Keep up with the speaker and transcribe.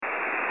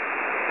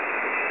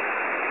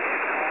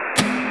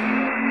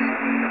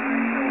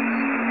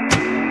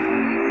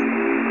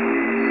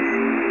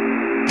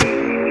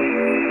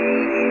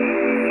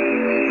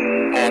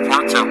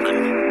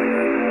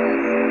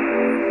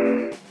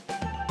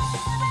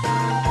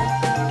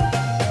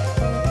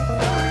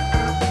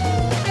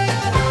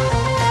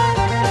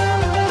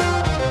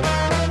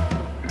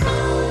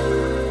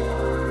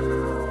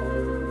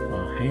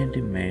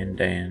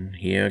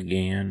here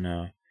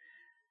again,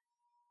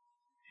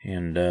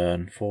 and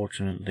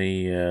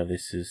unfortunately,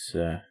 this is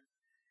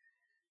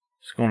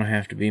it's gonna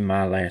have to be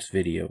my last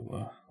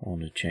video on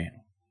the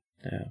channel.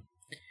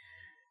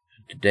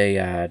 Today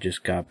I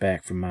just got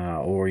back from my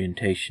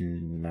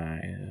orientation,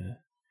 my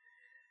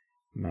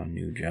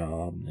new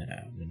job that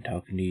I've been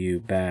talking to you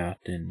about,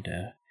 and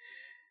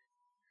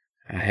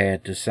I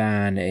had to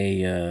sign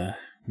a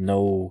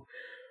no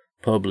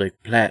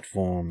public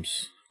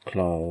platforms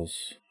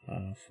clause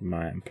for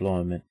my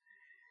employment,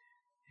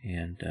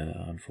 and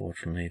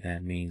unfortunately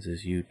that means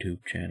this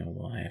YouTube channel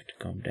will have to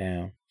come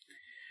down.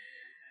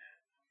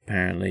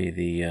 Apparently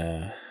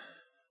the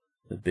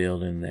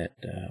building that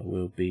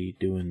we'll be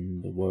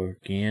doing the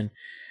work in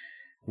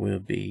will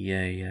be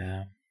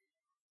a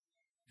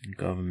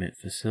government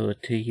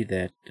facility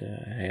that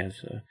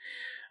has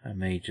a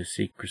major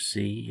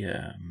secrecy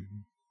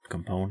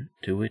component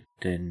to it,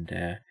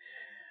 and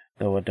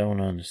though I don't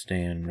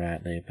understand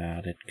rightly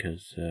about it,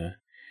 because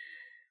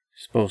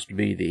it's supposed to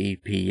be the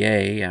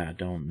EPA, I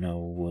don't know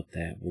what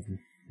that would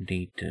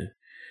need to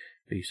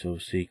be so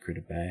secret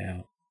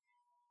about.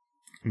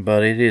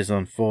 But it is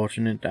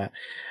unfortunate.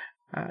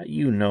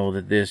 You know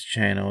that this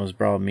channel has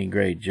brought me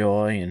great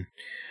joy, and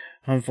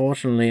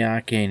unfortunately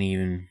I can't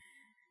even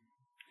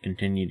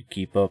continue to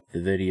keep up the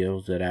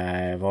videos that I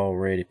have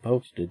already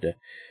posted.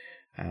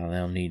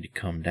 They'll need to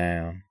come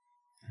down,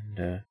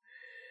 and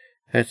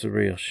that's a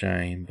real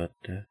shame. But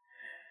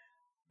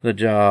the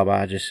job,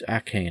 I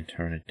can't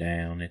turn it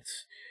down.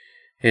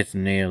 It's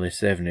nearly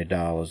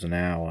 $70 an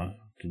hour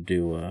to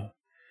do a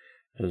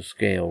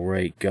scale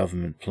rate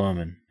government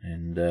plumbing,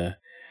 and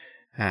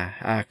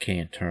I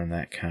can't turn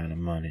that kind of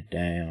money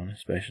down,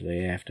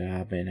 especially after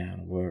I've been out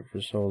of work for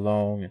so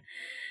long,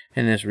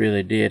 and this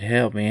really did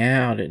help me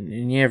out,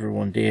 and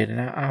everyone did, and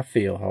I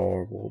feel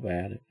horrible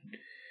about it.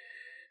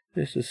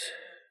 This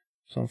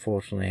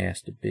unfortunately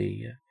has to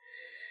be.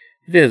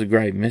 It is a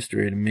great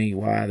mystery to me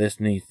why this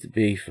needs to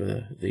be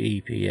for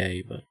the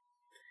EPA, but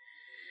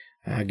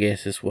I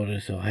guess it's what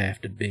it'll have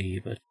to be.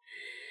 But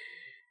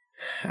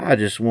I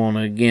just want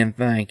to again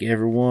thank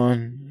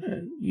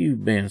everyone.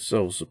 You've been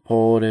so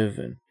supportive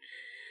and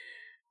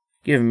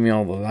giving me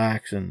all the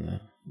likes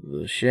and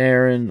the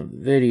sharing of the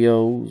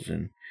videos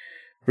and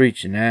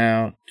reaching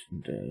out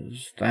and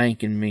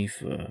thanking me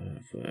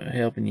for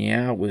helping you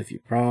out with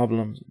your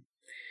problems.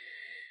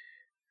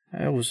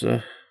 It was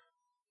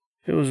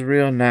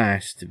real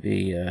nice to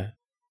be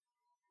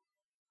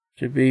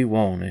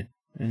wanted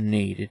and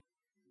needed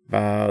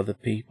by other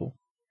people.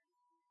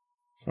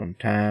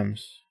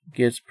 Sometimes it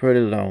gets pretty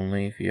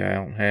lonely if you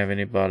don't have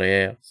anybody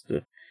else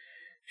to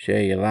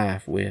share your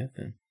life with.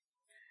 And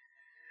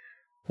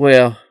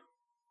well,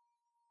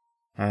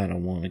 I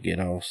don't want to get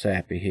all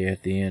sappy here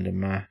at the end of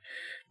my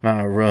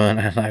run.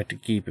 I like to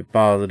keep it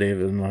positive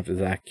as much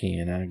as I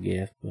can, I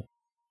guess. But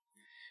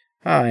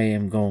I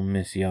am gonna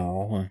miss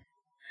y'all.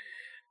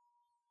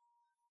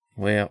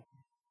 Well,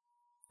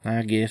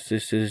 I guess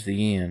this is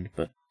the end,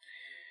 but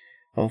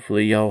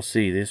hopefully y'all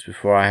see this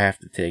before I have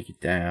to take it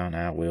down.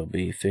 I will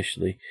be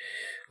officially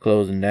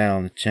closing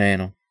down the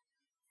channel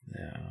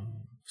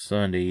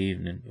Sunday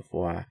evening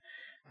before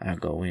I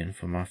go in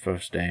for my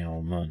first day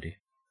on Monday.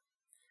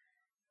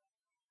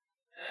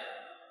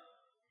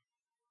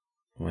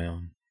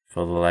 Well,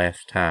 for the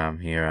last time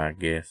here, I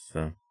guess,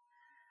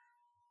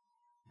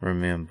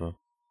 remember,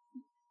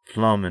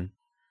 plumbing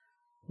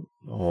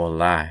or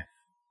life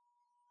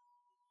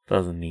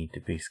doesn't need to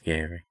be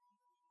scary.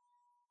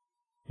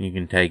 You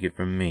can take it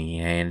from me,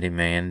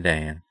 Handyman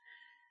Dan.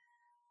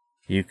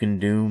 You can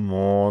do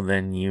more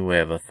than you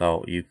ever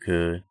thought you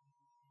could.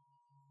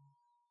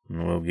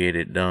 And we'll get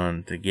it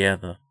done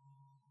together.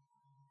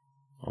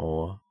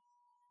 Or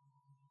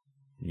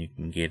you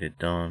can get it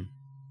done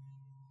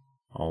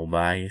all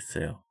by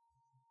yourself.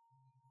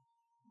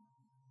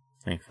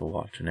 Thanks for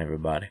watching,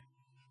 everybody.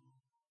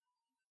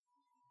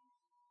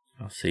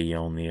 I'll see you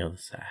on the other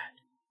side.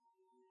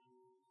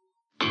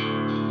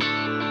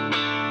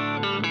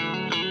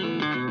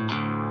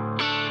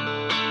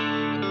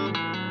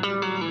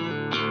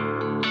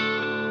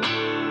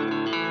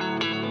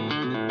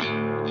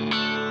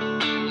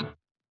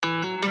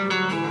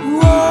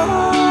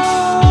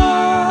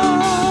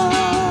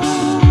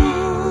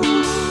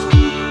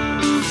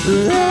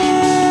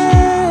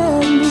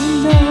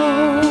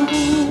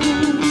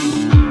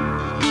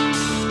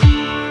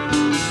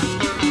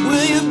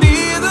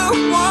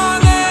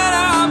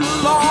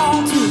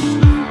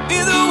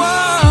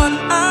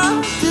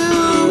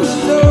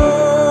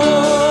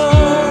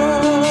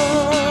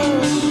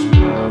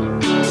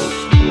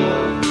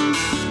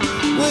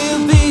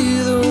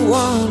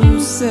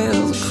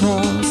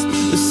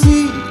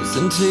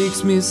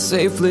 Takes me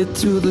safely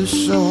to the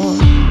shore.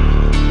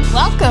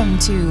 Welcome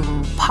to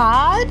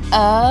Pod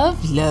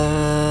of Love.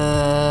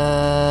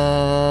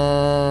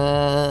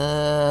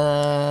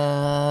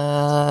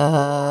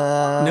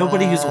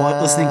 Nobody who's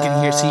listening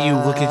can hear see you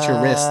look at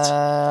your wrist,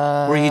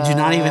 where you do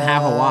not even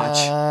have a watch.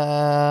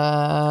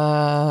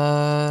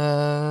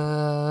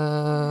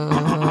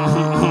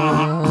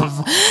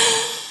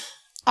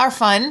 Our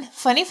fun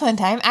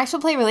time, actual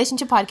play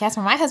relationship podcast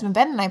where my husband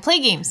Ben and I play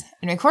games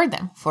and record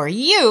them for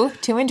you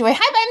to enjoy.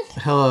 Hi,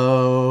 Ben.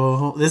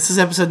 Hello. This is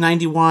episode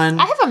 91.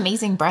 I have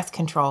amazing breath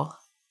control.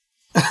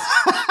 I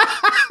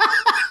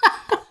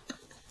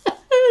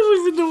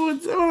don't even know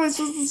what am I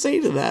supposed to say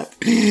to that.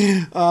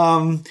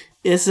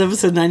 It's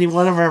episode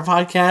 91 of our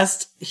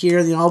podcast here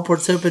in the All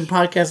Ports Open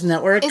Podcast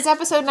Network. Is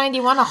episode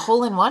 91 a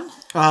hole-in-one?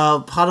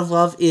 Pot of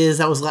Love is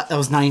that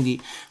was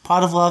 90.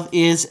 Pot of Love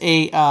is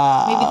a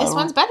Maybe this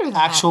one's better than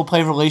actual that.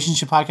 play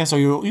relationship podcast. Or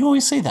you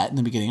always say that in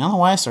the beginning. I don't know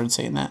why I started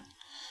saying that.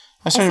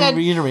 I started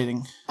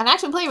reiterating. An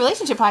actual play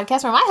relationship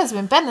podcast where my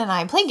husband Ben and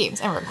I play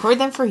games and record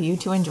them for you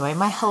to enjoy.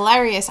 My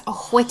hilarious,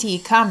 witty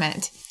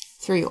comment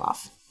threw you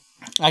off.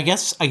 I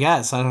guess. I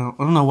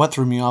don't know what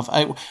threw me off.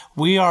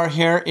 We are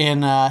here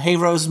in. Hey,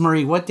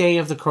 Rosemary, what day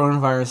of the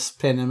coronavirus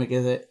pandemic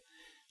is it?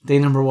 Day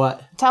number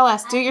what? Tell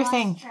us. Do your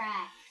thing.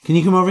 Track. Can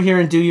you come over here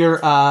and do your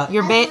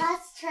bit?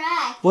 Lost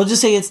track. We'll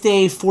just say it's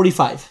day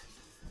 45.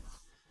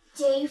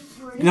 Day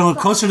 45. No,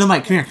 closer to the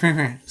mic. Come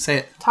here. Say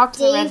it. Talk to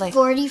the red Day light.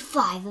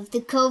 45 of the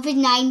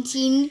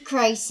COVID-19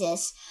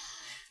 crisis.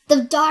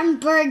 The darn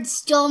bird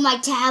stole my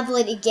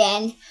tablet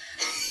again.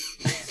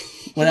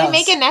 What Did else? they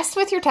make a nest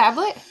with your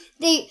tablet?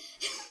 Did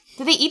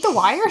they eat the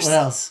wires? What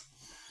else?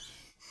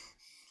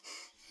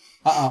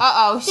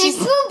 Uh-oh. There's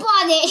poop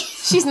on it.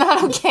 She's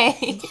not okay.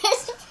 There's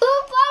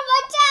poop on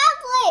my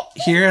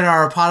tablet. Here at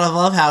our Pot of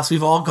Love house,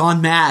 we've all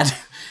gone mad.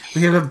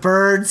 We have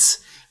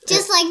birds.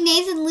 Just like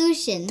Nathan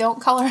Lucien.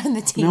 Don't color on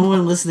the TV. No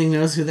one listening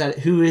knows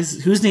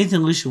who's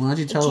Nathan Lucien. Why don't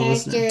you tell the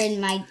Character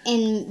listener?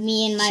 in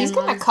me and my She's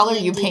gonna mom's color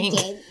you D&D pink.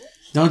 game.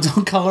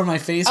 Don't color my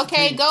face.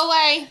 Okay, pink. go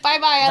away.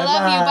 Bye-bye. I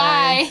love you.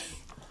 Bye-bye. Bye.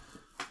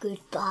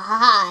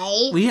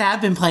 Goodbye. We have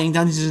been playing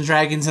Dungeons and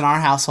Dragons in our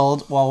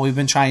household while we've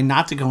been trying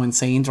not to go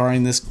insane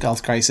during this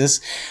health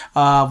crisis.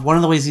 One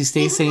of the ways we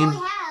stay sane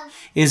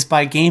is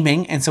by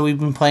gaming, and so we've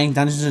been playing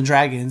Dungeons and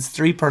Dragons,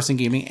 3-person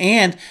gaming,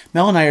 and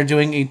Mel and I are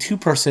doing a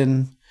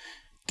 2-person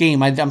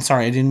game. I'm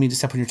sorry, I didn't mean to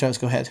step on your toes.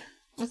 Go ahead.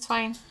 That's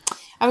fine.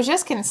 I was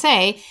just going to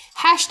say,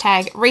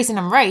 hashtag raising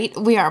them right.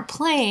 We are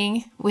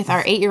playing with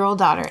our 8-year-old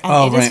daughter,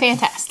 and it is right.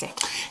 fantastic.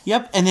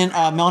 Yep, and then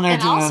Mel and I are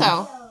And doing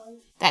also,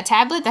 that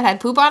tablet that had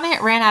poop on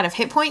it ran out of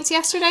hit points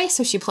yesterday,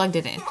 so she plugged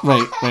it in.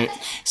 Right.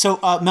 So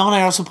Mel and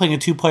I are also playing a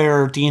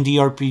 2-player D&D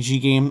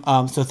RPG game.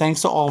 So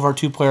thanks to all of our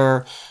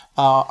 2-player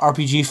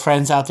RPG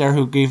friends out there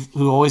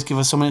who always give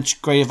us so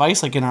much great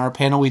advice. Like in our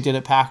panel we did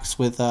at PAX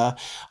with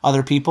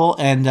other people,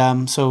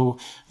 and so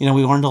we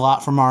learned a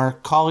lot from our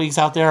colleagues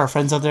out there, our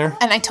friends out there.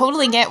 And I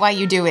totally get why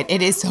you do it.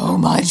 It is so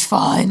much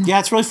fun. Yeah,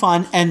 it's really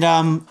fun,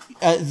 and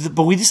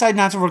but we decided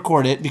not to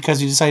record it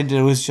because we decided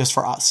it was just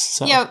for us.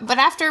 So. Yeah, but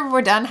after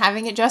we're done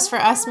having it just for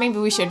us, maybe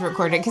we should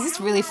record it because it's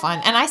really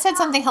fun. And I said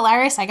something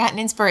hilarious I got an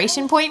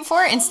inspiration point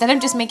for instead of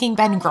just making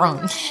Ben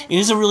groan. It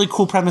is a really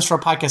cool premise for a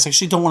podcast. I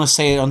actually don't want to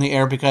say it on the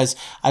air because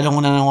I don't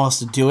want anyone else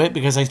to do it,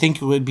 because I think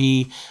it would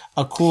be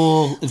a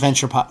cool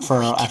adventure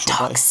for our actual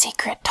play.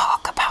 Secret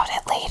talk about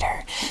it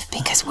later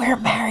because we're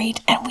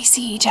married and we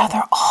see each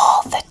other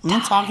all the time. I'm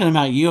not talking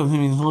about you. I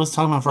mean, who was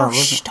talking about for our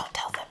listeners? Shh, don't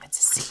tell them. It's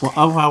a secret.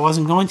 Well, I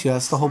wasn't going to.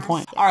 That's the whole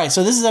point. All right,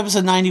 so this is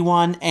episode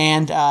 91,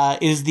 and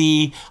is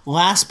the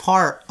last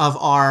part of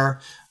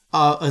our.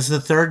 It's the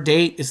third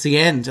date. It's the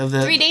end of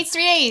the. 3 dates,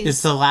 3 days.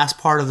 It's the last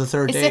part of the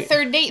third It's date. the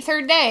third date,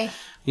 third day.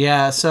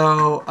 Yeah.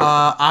 So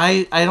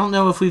I don't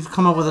know if we've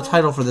come up with a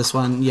title for this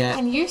one yet.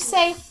 Can you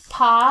say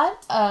Pod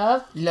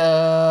of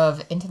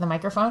Love into the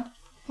microphone?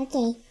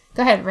 Okay.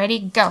 Go ahead. Ready?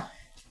 Go.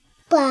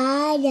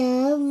 Pod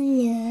of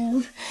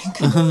love.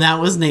 That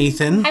was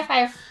Nathan, High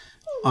five.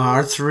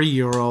 our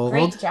 3-year-old.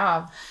 Great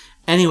job.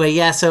 Anyway,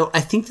 yeah. So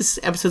I think this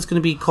episode's going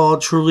to be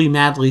called "Truly,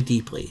 Madly,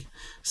 Deeply."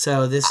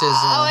 So this is.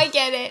 Oh, I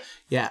get it.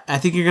 Yeah, I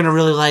think you're gonna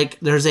really like.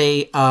 There is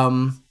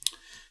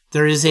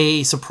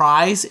a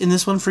surprise in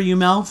this one for you,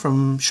 Mel,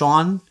 from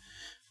Sean,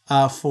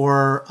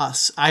 for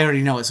us. I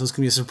already know it, so it's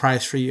gonna be a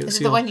surprise for you. Is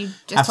it the one you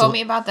just told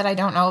me about that I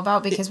don't know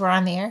about because we're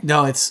on the air?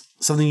 No, it's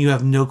something you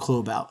have no clue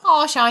about.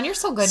 Oh, Sean, you're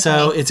so good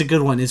So to me. it's a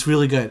good one. It's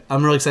really good.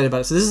 I'm really excited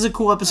about it. So this is a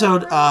cool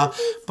episode,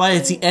 but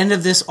it's the end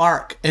of this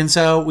arc, and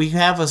so we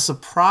have a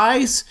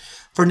surprise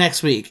for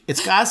next week.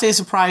 It's gotta say a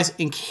surprise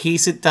in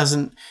case it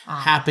doesn't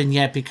happen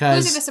yet,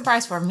 because Who's it a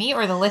surprise for, me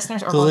or the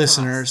listeners or the both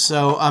listeners.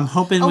 So I'm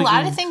hoping Of us? A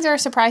lot of things are a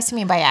surprise to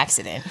me by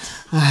accident.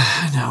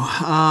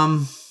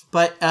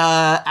 But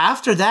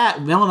after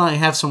that, Mel and I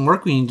have some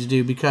work we need to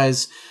do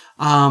because,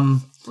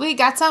 We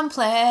got some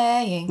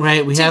playing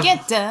right, we to have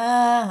get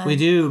done. we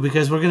do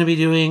because we're going to be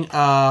doing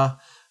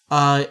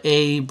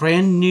a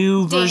brand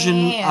new version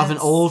of an Dance.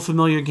 old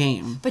familiar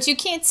game. But you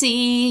can't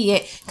see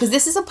it because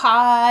this is a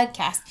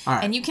podcast All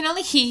right. and you can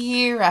only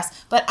hear us.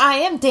 But I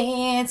am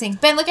dancing.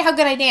 Ben, look at how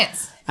good I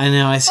dance. I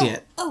know, I see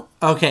it. Oh,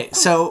 Okay,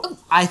 so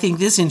I think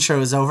this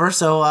intro is over.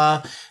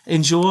 So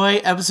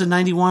enjoy episode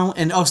 91,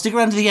 and stick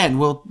around to the end.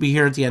 We'll be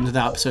here at the end of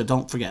the episode.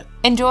 Don't forget.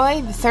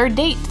 enjoy the third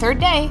date, third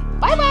day.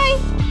 Bye bye.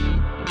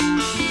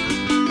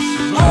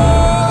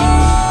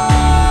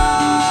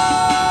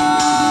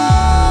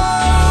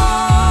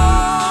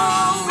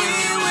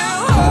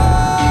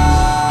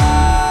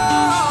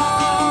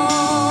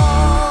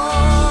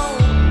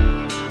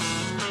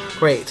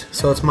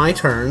 so it's my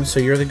turn. So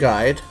you're the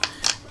guide.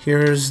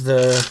 Here's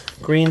the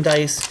green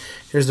dice.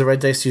 Here's the red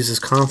dice used as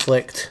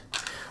conflict.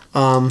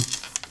 And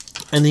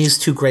these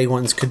 2 gray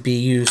ones could be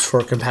used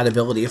for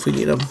compatibility if we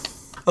need them.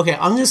 Okay,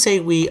 I'm going to say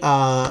we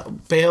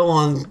bail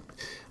on...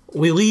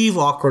 We leave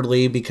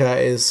awkwardly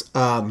because...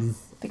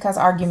 Because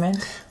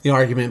argument. The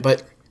argument,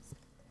 but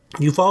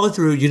you follow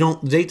through. You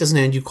don't... The date doesn't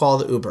end. You call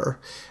the Uber.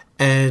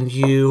 And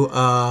you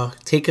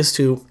take us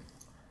to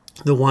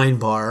the wine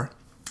bar.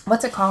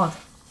 What's it called?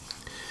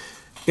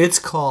 It's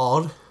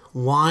called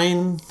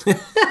Wine...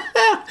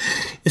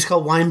 It's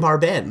called Wine Bar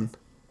Ben.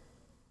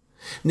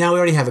 Now we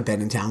already have a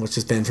Ben in town, which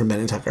is Ben from Ben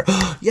and Tucker.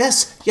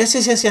 Yes.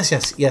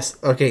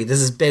 Okay, this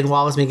is Ben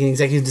Wallace making an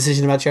executive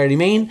decision about Charity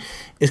Maine.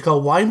 It's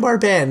called Wine Bar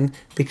Ben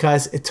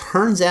because it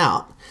turns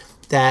out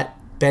that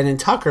Ben and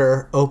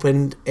Tucker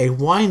opened a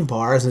wine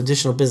bar as an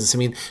additional business. I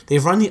mean,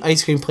 they've run the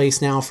ice cream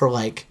place now for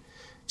like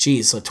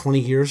 20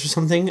 years or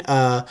something.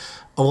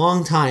 A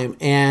long time,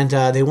 and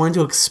they wanted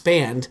to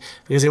expand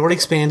because they already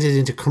expanded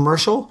into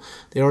commercial.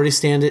 They already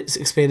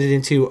expanded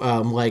into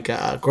like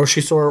a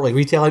grocery store, like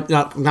retail,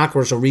 not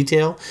commercial,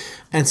 retail.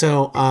 And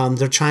so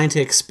they're trying to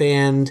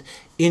expand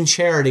in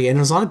charity, and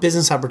there's a lot of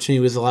business opportunity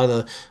with a lot of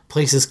the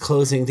places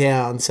closing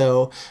down.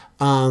 So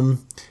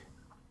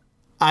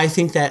I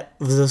think that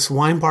this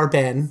Wine Bar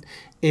Ben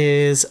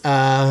is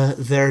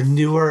their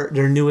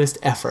newest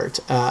effort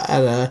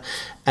at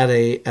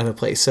a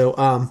place.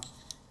 So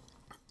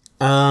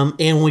and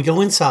when we go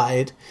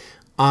inside,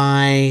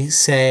 I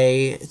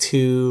say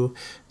to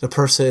the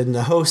person,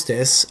 the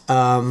hostess,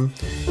 by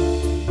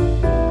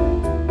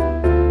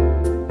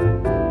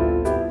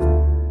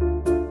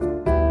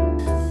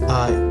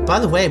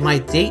the way, my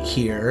date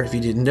here, if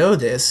you didn't know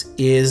this,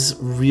 is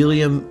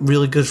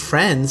really good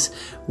friends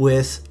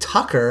with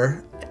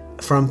Tucker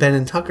from Ben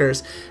and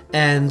Tucker's,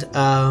 and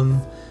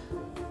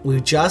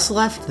we just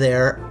left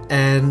there,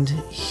 and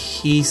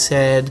he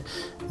said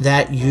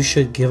that you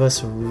should give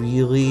us a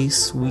really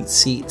sweet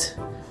seat,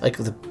 like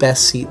the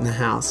best seat in the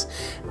house.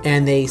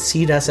 And they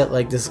seat us at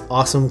like this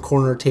awesome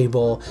corner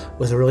table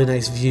with a really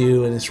nice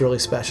view, and it's really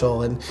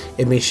special, and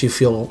it makes you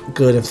feel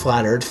good and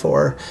flattered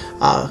for,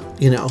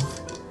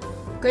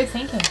 Good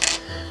thinking.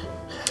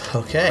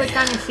 Okay. Quick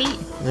on your feet.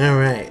 All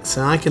right.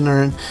 So I can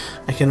earn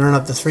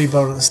up the 3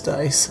 bonus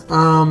dice.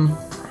 Oh,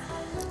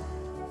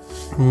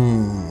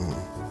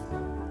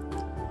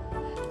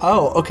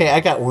 okay. I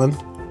got one.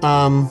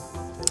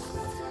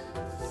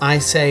 I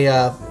say,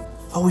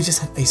 we just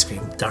had ice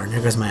cream. Darn,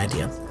 there goes my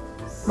idea.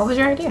 What was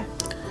your idea?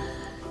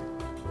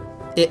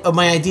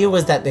 My idea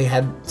was that they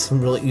had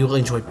you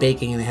really enjoyed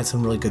baking, and they had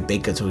some really good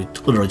baked goods, so we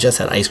literally just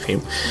had ice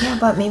cream. Yeah,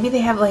 but maybe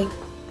they have, like,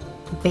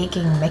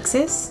 baking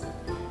mixes.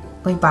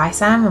 We buy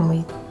some, and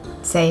we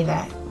say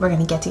that we're going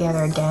to get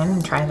together again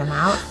and try them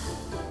out,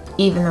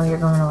 even though you're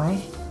going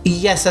away.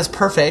 Yes, that's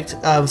perfect.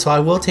 So I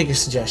will take your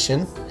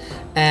suggestion,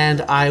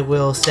 and I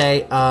will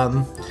say,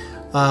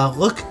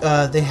 look,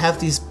 they have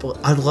these...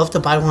 I'd love to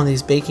buy one of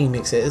these baking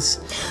mixes.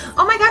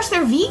 Oh my gosh,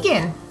 they're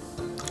vegan.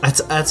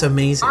 That's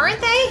amazing.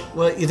 Aren't they?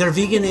 Well, they're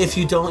vegan if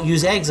you don't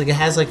use eggs. Like, it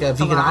has like a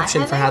vegan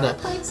option for how to...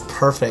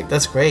 Perfect.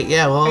 That's great.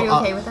 Yeah, well... Are you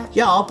okay with that?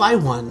 Yeah, I'll buy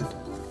one.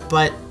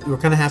 But we're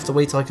going to have to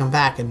wait till I come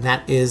back, and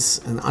that is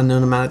an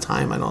unknown amount of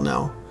time. I don't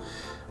know.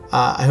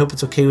 I hope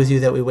it's okay with you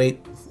that we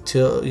wait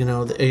till,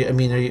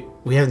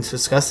 we haven't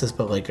discussed this,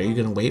 but, like, are you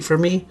going to wait for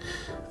me?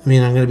 I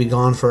mean, I'm going to be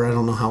gone for I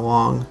don't know how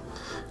long.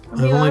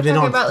 We're talking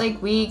about,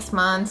 like, weeks,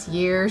 months,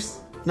 years.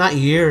 Not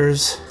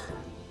years.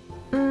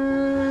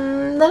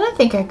 Then I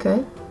think I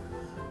could.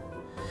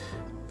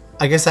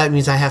 I guess that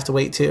means I have to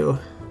wait, too.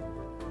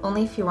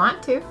 Only if you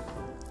want to.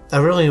 I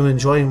really am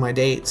enjoying my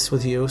dates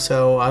with you,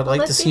 so I'd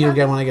like to see you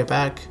again when I get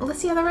back. Well, let's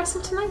see how the rest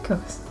of tonight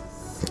goes.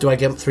 Do I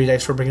get 3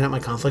 dice for bringing up my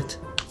conflict?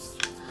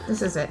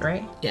 This is it,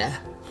 right? Yeah.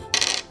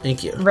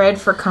 Thank you. Red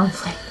for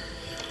conflict.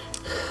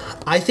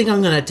 I think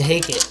I'm going to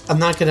take it. I'm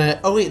not going to...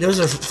 Oh, wait, those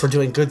are for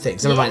doing good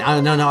things. Never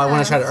mind. No, I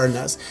want to try to earn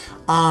those.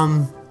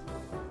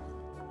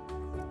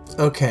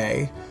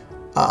 Okay.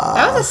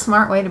 That was a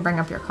smart way to bring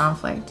up your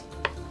conflict.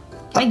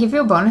 Can I give you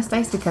a bonus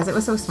dice because it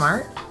was so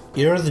smart?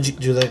 You're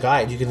the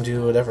guide. You can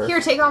do whatever. Here,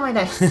 take all my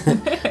dice.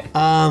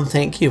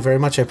 Thank you very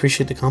much. I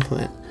appreciate the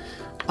compliment.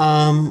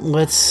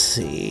 Let's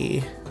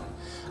see.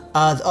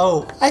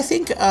 I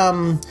think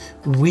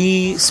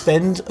we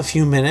spend a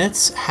few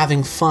minutes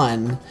having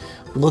fun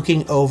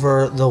looking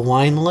over the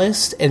wine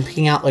list and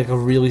picking out like a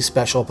really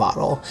special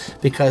bottle,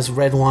 because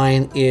red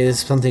wine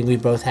is something we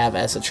both have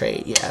as a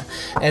trait. Yeah,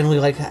 and we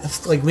like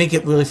make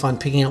it really fun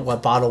picking out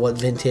what bottle, what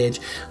vintage.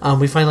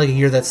 We find like a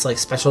year that's like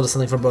special to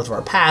something from both of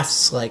our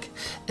pasts,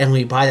 and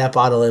we buy that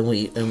bottle and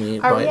we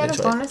Are we out of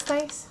bonus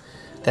dice?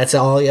 That's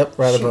all. Yep,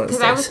 we're out of bonus dice.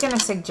 Because I was gonna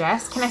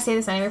suggest. Can I say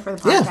this anyway for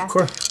the podcast? Yeah, of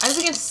course. I was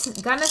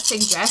gonna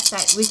suggest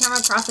that we come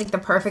across like the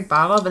perfect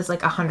bottle, but it's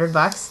like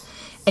 $100.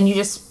 And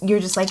you're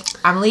just like,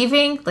 I'm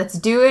leaving, let's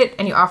do it,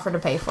 and you offer to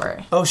pay for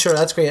it. Oh, sure,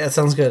 that's great. That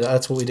sounds good.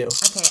 That's what we do.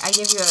 Okay, I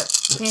give you a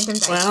phantom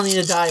die. Well, I don't need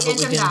a die, but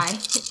we can... die.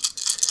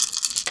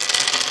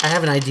 I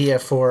have an idea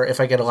for if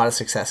I get a lot of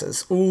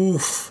successes.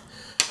 Oof.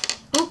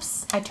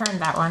 Oops, I turned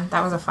that one.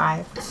 That was a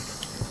 5.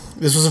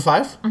 This was a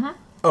 5? Mm-hmm.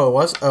 Oh, it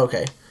was? Oh,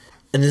 okay.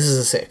 And this is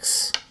a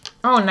 6.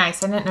 Oh,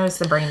 nice. I didn't notice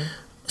the brain.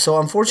 So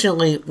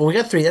unfortunately, well, we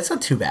got 3. That's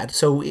not too bad.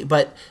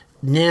 But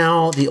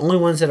now the only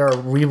ones that are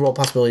reroll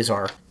possibilities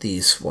are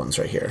these ones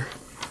right here.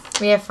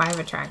 We have 5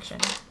 attraction.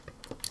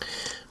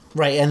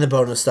 Right, and the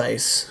bonus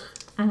dice.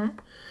 Mm-hmm.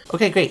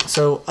 Okay, great.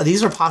 So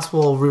these are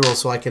possible rerolls,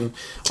 so I can...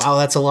 Wow,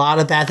 that's a lot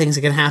of bad things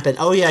that can happen.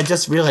 Oh, yeah, I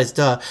just realized,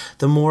 the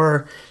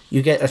more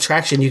you get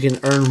attraction, you can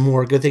earn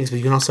more good things, but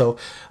you can also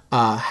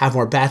have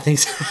more bad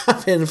things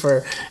happen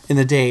in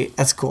the day.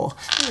 That's cool.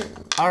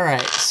 All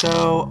right,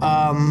 so...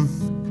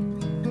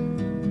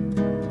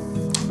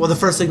 Well, the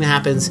first thing that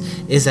happens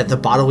is that the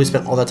bottle we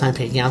spent all that time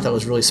picking out that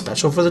was really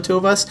special for the two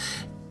of us,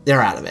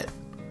 they're out of it.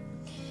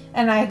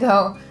 And I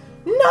go,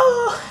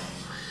 no!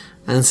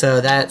 And so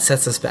that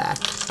sets us back.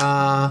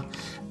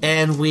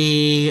 And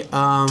we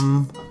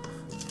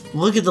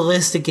look at the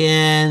list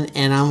again,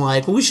 and I'm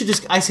like, well, we should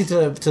just... I say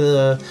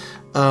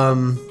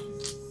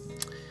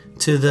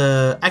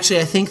actually,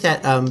 I think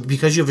that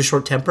because you have a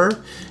short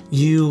temper,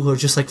 you are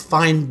just like,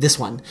 find this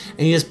one,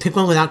 and you just pick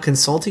one without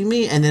consulting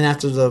me. And then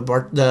after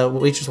the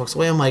waitress walks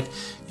away, I'm like,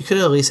 you could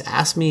have at least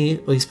asked me.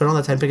 Well, you spent all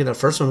that time picking the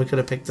first one. We could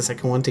have picked the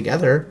second one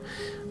together,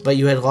 but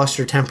you had lost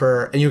your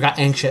temper and you got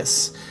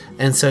anxious,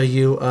 and so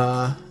you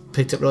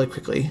picked it really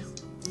quickly.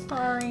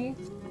 Sorry.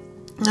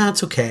 No,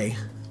 it's okay.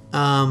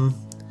 And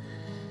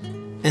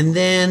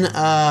then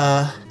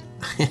I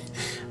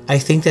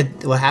think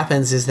that what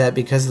happens is that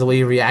because of the way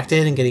you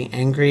reacted and getting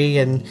angry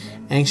and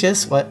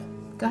anxious, what?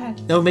 Go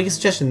ahead. No, make a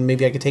suggestion.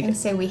 Maybe I could take I it.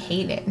 say we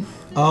hate it.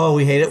 Oh,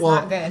 we hate it? It's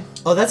not good.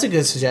 Oh, that's a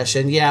good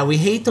suggestion. Yeah, we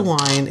hate the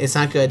wine. It's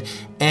not good.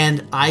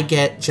 And I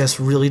get just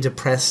really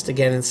depressed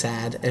again and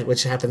sad,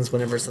 which happens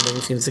whenever something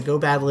seems to go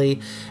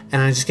badly.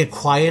 And I just get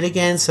quiet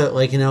again. So,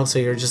 so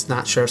you're just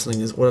not sure if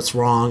something is what's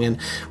wrong and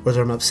whether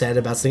I'm upset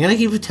about something. And I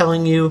keep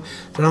telling you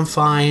that I'm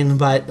fine,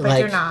 but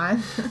you're not.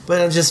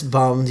 But I'm just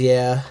bummed,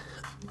 yeah.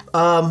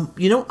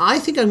 I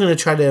think I'm going to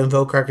try to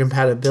invoke our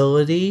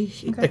compatibility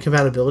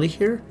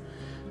here.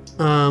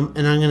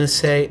 And I'm going to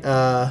say,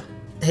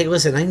 hey,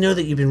 listen, I know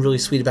that you've been really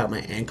sweet about my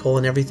ankle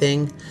and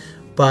everything,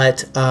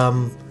 but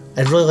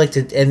I'd really like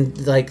to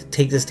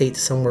take this date to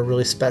somewhere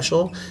really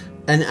special.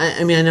 And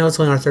I know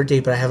it's only our third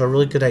date, but I have a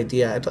really good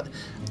idea.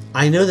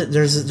 I know that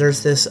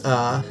there's this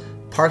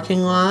parking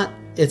lot.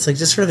 It's like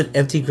just sort of an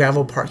empty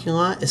gravel parking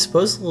lot. It's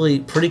supposedly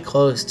pretty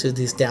close to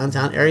this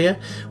downtown area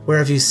where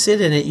if you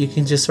sit in it, you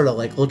can just sort of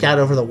like look out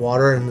over the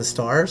water and the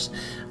stars.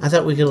 I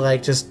thought we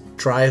could just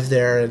drive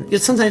there, and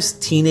it's sometimes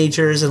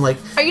teenagers and Are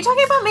you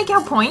talking about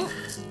Makeout Point?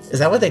 Is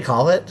that what they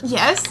call it?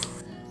 Yes.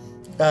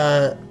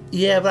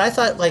 Yeah, but I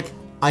thought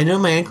I know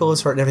my ankle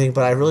is hurt and everything,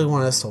 but I really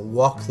want us to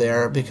walk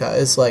there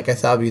because I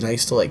thought it'd be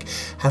nice to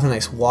have a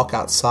nice walk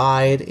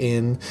outside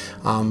in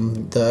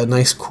the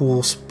nice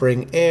cool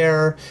spring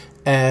air.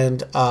 And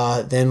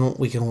then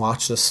we can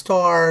watch the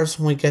stars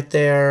when we get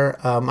there.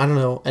 I don't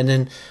know. And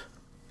then,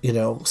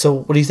 so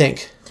what do you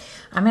think?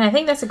 I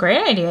think that's a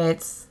great idea.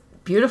 It's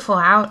beautiful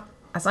out.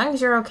 As long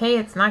as you're okay,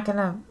 it's not going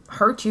to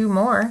hurt you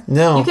more.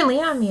 No. You can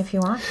lean on me if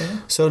you want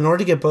to. So in order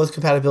to get both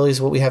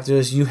compatibilities, what we have to do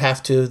is you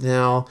have to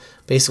now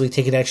basically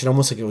take an action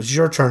almost like it was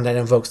your turn that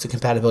invokes the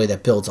compatibility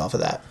that builds off of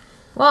that.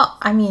 Well,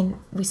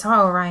 we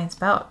saw Orion's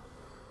belt.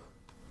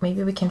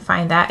 Maybe we can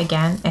find that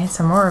again and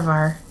some more of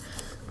our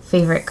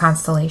favorite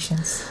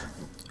constellations.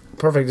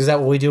 Perfect. Is that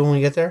what we do when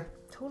we get there?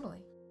 Totally.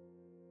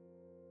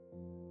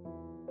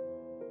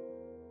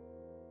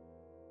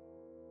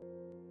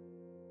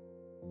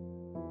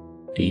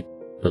 Deep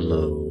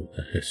below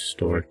the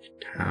historic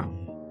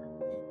town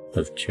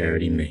of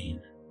Charity,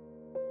 Maine,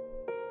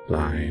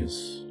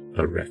 lies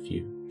a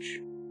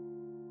refuge.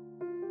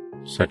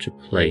 Such a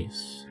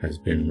place has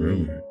been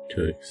rumored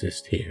to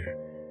exist here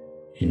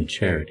in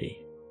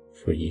Charity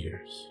for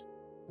years.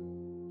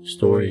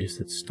 Stories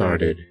that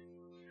started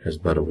as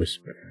but a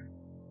whisper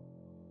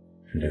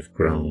and have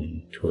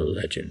grown to a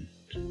legend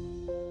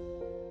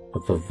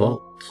of a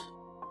vault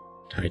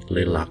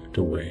tightly locked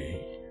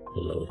away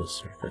below the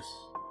surface.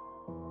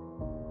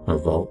 A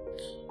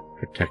vault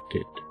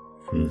protected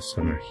from the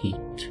summer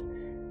heat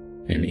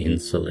and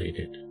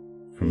insulated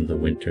from the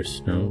winter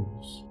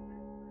snows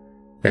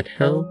that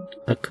held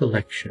a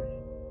collection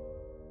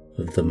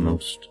of the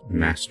most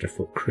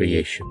masterful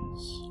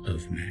creations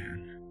of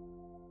man,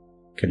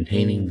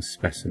 containing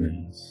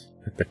specimens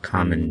that the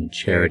common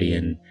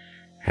Charidian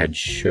had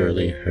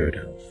surely heard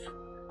of,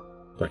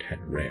 but had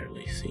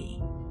rarely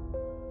seen.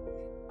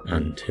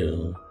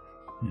 Until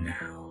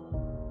now.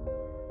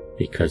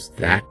 Because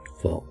that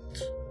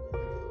vault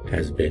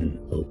has been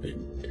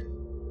opened,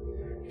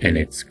 and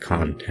its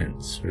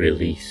contents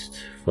released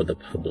for the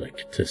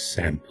public to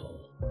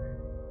sample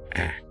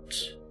at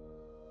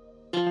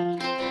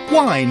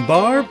Wine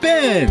Bar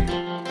Ben,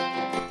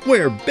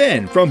 where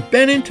Ben from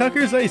Ben and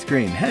Tucker's Ice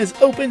Cream has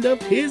opened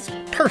up his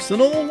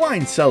personal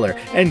wine cellar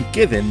and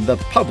given the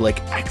public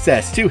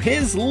access to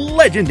his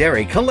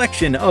legendary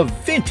collection of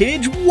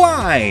vintage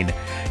wine.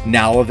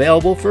 Now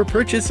available for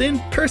purchase in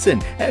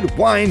person at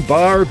Wine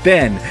Bar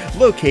Ben,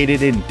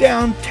 located in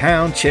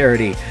downtown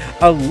Charity.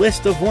 A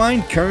list of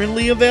wine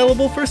currently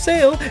available for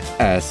sale,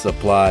 as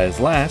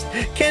supplies last,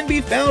 can be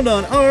found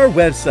on our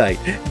website,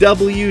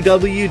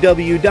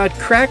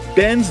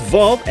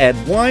 www.crackbensvault at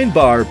Wine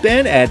Bar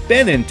Ben at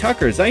Ben and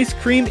Tucker's Ice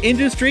Cream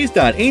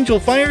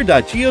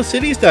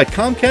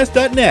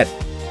Industries.angelfire.geocities.comcast.net.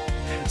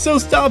 So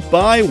stop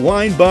by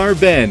Wine Bar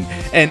Ben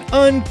and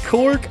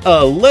uncork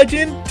a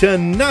legend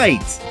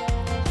tonight.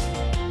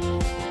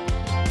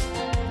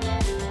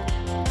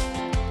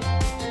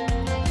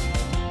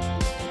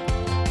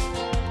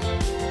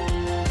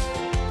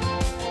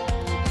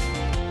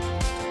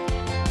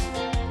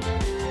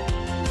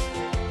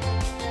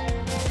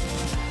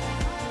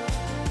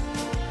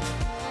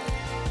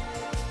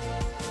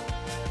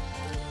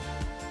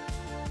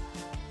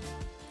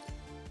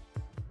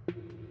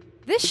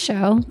 This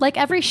show, like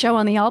every show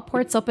on the All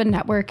Ports Open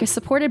Network, is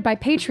supported by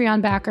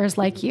Patreon backers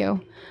like you.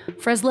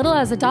 For as little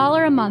as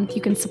 $1 a month,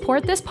 you can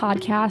support this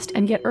podcast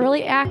and get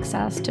early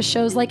access to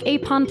shows like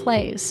Apon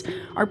Plays,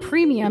 our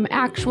premium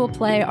actual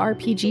play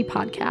RPG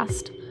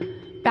podcast.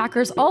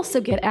 Backers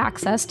also get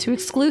access to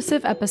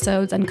exclusive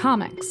episodes and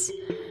comics.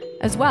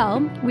 As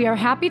well, we are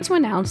happy to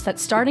announce that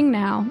starting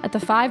now, at the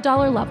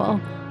 $5 level,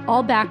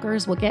 all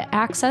backers will get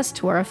access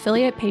to our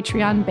affiliate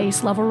Patreon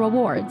base level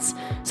rewards,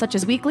 such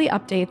as weekly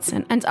updates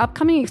and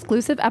upcoming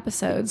exclusive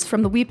episodes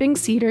from the Weeping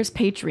Cedars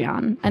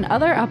Patreon and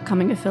other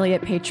upcoming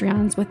affiliate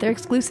Patreons with their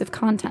exclusive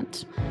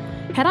content.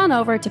 Head on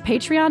over to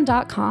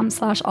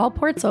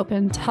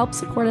patreon.com/allportsopen to help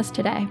support us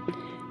today.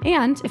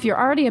 And if you're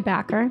already a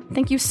backer,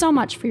 thank you so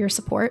much for your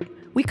support.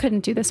 We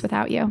couldn't do this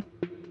without you.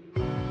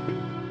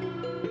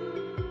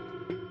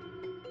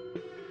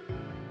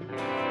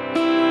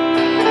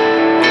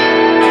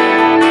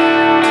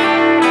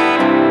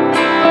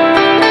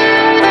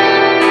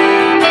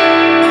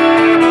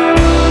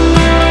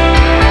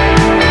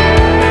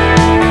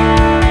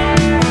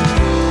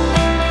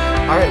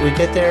 We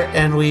get there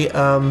and we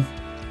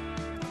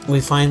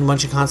find a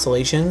bunch of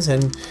constellations,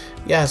 and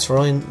yeah, it's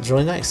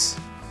really nice.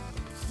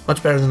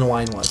 Much better than the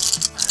wine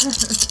was.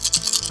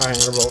 Alright,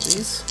 I'm gonna roll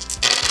these.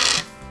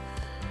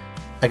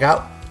 I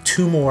got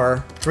 3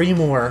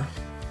 more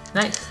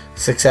Nice.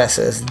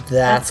 successes.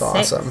 That's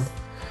awesome.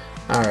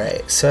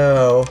 Alright,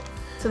 so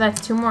that's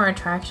 2 more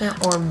attraction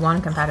or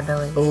 1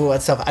 compatibility. oh,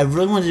 that's tough. I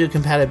really wanted to do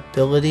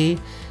compatibility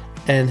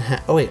and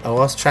oh wait, I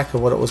lost track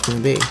of what it was going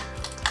to be.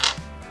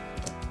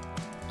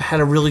 Had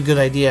a really good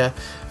idea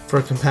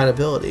for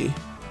compatibility.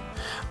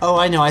 Oh,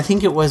 I know. I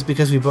think it was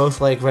because we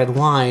both like red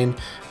wine.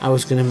 I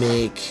was gonna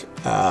make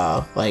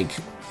like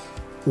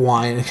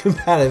wine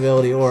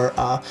compatibility or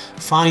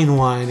fine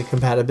wine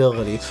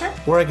compatibility, sure.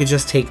 Or I could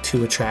just take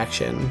 2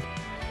 attraction.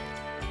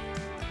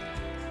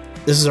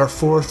 This is our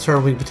 4th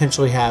turn. We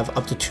potentially have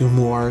up to 2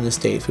 more in the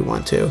state if we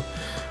want to.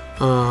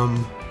 I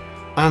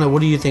don't know.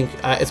 What do you think?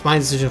 It's my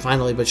decision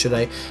finally, but should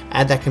I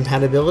add that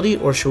compatibility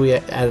or should we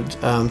add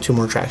 2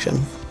 more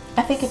attraction?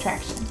 I think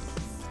attraction.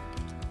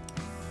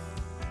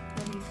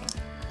 What do you think?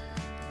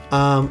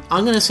 I'm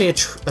going to say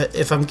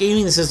if I'm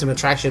gaming the system,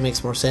 attraction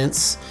makes more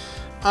sense.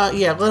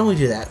 Yeah, why don't we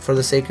do that for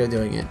the sake of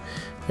doing it?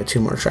 2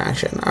 more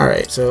attraction.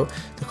 Alright, so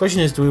the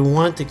question is, do we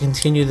want to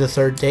continue the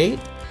 3rd date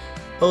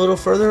a little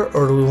further,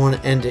 or do we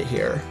want to end it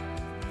here?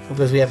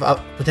 Because we have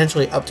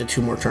potentially up to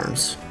 2 more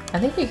turns. I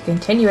think we can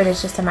continue it.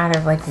 It's just a matter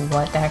of like,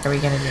 what the heck are we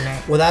going to do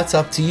next? Well, that's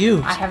up to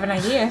you. I have an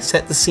idea.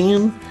 Set the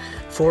scene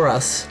for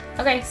us.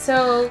 Okay,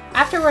 so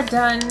after we're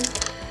done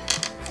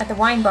at the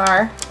wine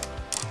bar,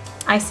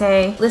 I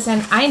say,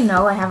 listen, I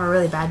know I have a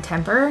really bad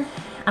temper,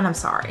 and I'm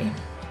sorry.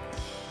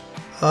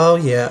 Oh,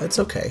 yeah, it's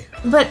okay.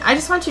 But I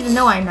just want you to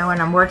know I know, and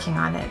I'm working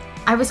on it.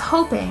 I was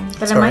hoping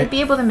that I might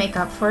be able to make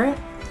up for it.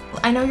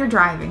 I know you're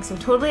driving, so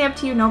totally up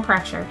to you, no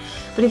pressure.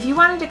 But if you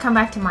wanted to come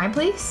back to my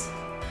place,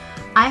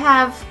 I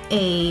have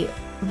a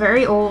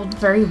very old,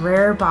 very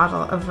rare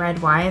bottle of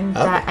red wine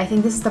that I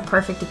think this is the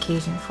perfect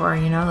occasion for,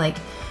 you know, like,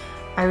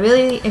 I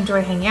really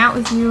enjoy hanging out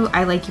with you.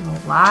 I like you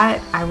a lot.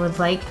 I would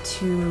like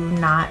to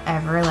not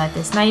ever let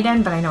this night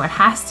end, but I know it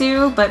has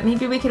to. But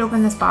maybe we could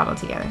open this bottle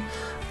together.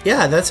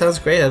 Yeah, that sounds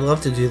great. I'd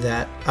love to do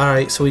that. All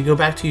right, so we go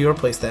back to your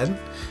place then.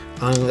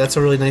 That's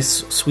a really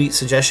nice, sweet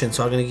suggestion.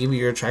 So I'm going to give you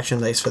your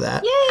attraction dice for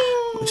that.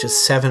 Yay! Which is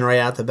 7 right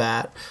out the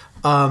bat.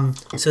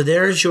 So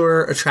there's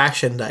your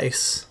attraction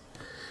dice.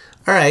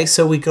 All right,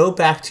 so we go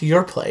back to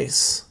your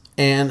place.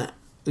 And,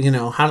 you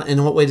know,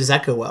 in what way does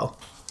that go well?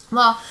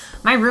 Well,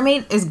 my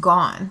roommate is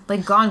gone.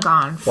 Like, gone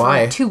for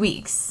Why? like 2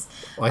 weeks.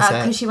 Why is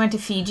that? Because she went to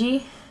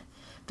Fiji.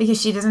 Because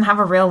she doesn't have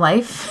a real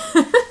life.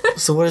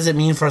 So what does it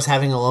mean for us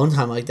having alone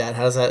time like that?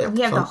 How does that...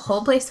 We have the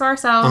whole place to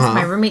ourselves. Uh-huh.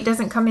 My roommate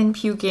doesn't come in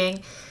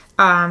puking.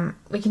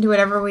 We can do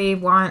whatever we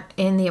want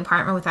in the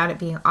apartment without it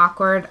being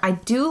awkward. I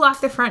do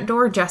lock the front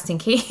door just in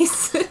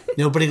case.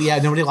 Nobody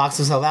locks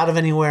themselves out of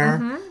anywhere.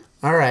 Mm-hmm.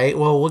 All right.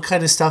 Well, what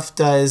kind of stuff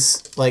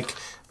does, like,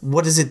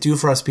 what does it do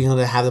for us being able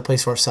to have the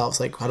place for ourselves?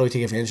 Like, how do we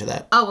take advantage of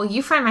that? Oh, well,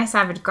 you find my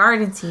Savage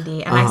Garden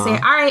CD, and I say,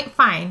 all right,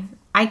 fine.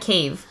 I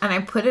cave, and I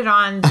put it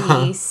on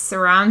the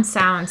surround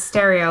sound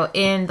stereo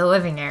in the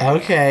living area.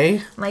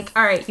 Okay. Like,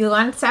 all right, you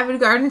want Savage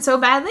Garden so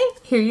badly?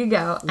 Here you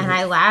go. And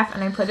I laugh,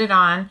 and I put it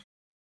on.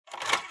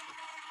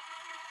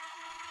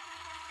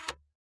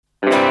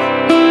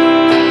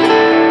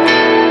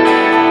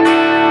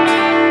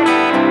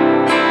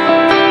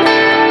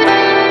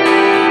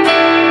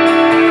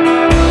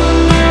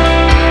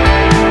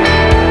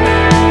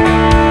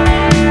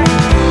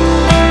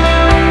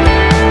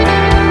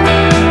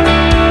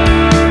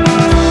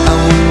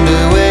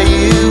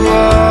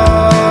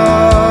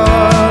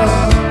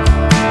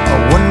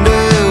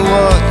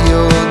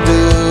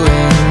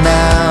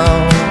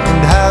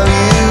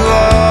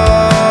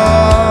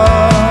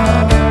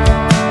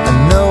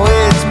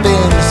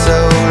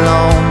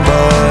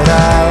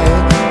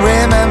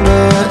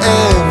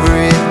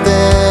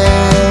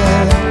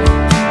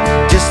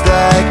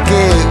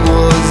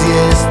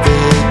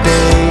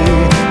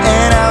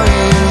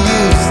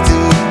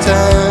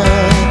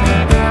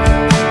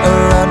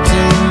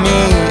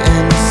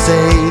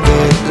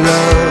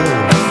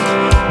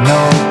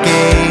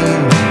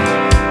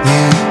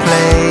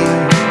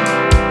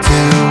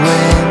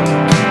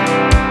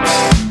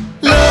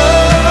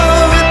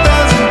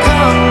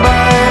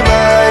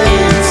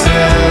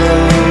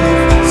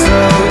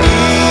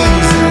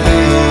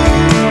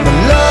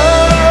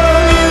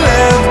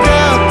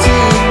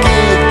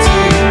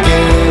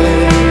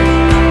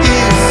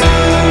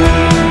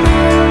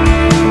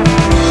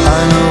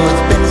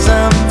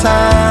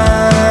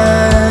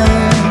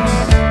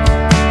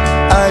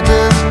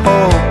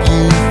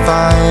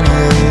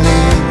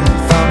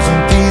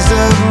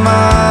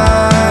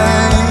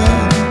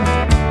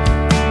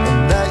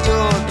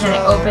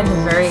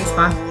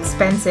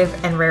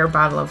 Expensive and rare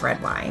bottle of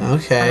red wine.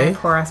 Okay. And I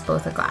pour us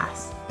both a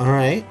glass. All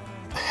right.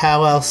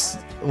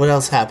 What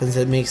else happens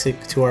that makes it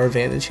to our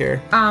advantage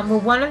here? Well,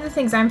 one of the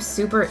things I'm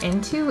super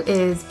into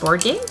is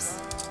board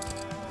games.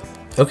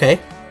 Okay.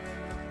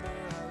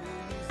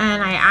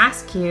 And I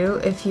ask you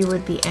if you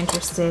would be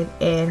interested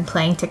in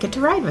playing Ticket to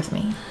Ride with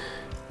me.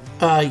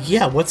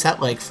 Yeah, what's that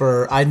like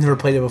I've never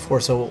played it before,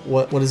 so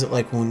what is it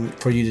like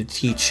for you to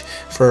teach,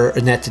 for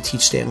Annette to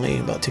teach Stanley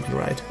about Ticket to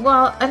Ride?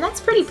 Well,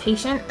 Annette's pretty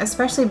patient,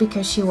 especially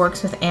because she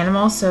works with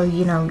animals, so,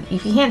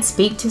 if you can't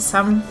speak to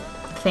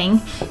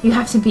something, you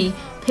have to be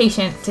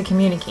patient to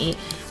communicate.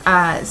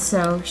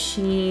 So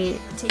she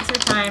takes her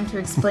time to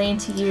explain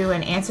to you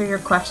and answer your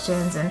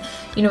questions, and,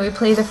 we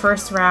play the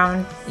first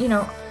round,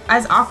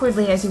 as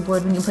awkwardly as you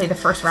would when you play the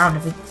first round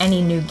of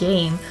any new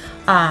game,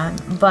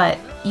 but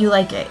you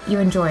like it, you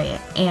enjoy it,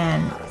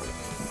 and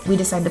we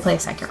decided to play a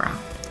second round.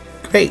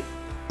 Great.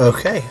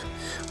 Okay.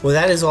 Well,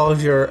 that is all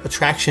of your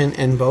attraction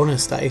and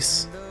bonus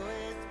dice.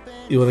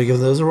 You want to give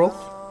those a roll?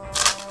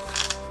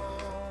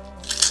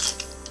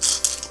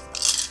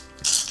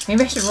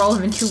 Maybe I should roll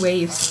them in 2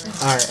 waves.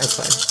 Alright, that's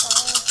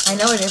fine. I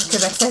know it is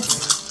because I said...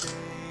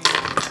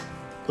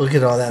 Look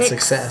at all that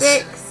success.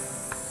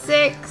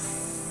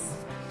 6.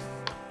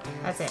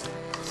 That's it.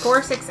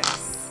 4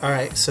 success.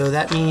 Alright, so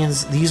that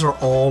means these are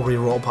all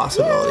reroll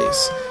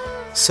possibilities.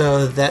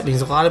 So that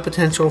means a lot of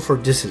potential for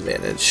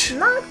disadvantage.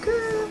 Not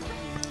good.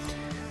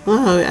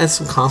 Well, add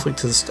some conflict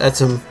to this, add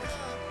some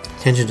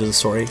tension to the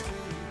story.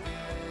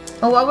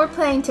 Well, while we're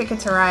playing Ticket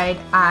to Ride,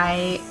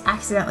 I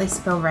accidentally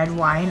spill red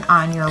wine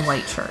on your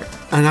white shirt.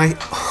 And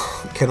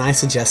can I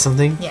suggest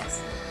something?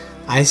 Yes.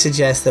 I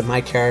suggest that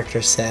my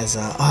character says,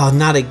 oh,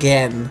 not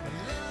again.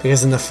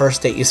 Because in the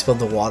first date you spilled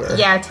the water.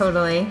 Yeah,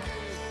 totally.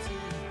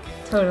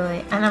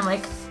 And I'm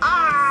like,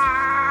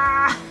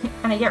 ah!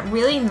 And I get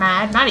really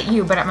mad, not at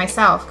you, but at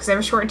myself, because I have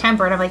a short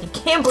temper, and I'm like, I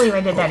can't believe I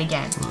did that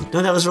again.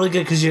 No, that was really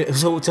good, because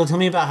so tell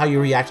me about how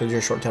you reacted to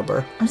your short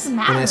temper. I'm just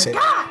mad. I say,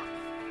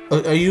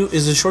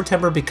 is the short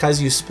temper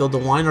because you spilled the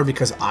wine, or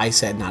because I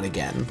said not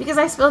again? Because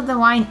I spilled the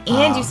wine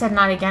and you said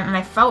not again, and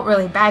I felt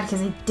really bad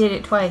because I did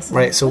it twice.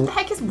 Right, so what the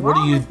heck is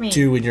wrong with me? What do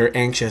you do in your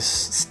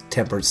anxious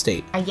tempered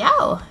state? I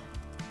yell.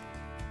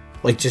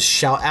 Like, just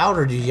shout out,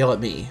 or do you yell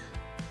at me?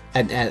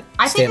 At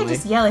I Stanley? think I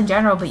just yell in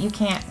general, but you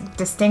can't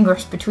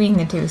distinguish between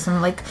the two. So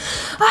I'm like,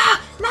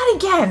 not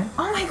again.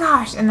 Oh my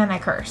gosh. And then I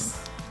curse.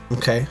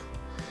 Okay.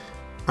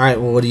 All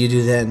right, well, what do you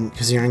do then?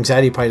 Because your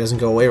anxiety probably doesn't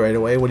go away right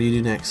away. What do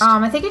you do next?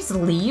 I think I just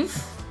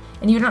leave,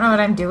 and you don't know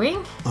what I'm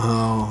doing.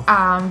 Oh.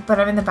 But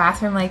I'm in the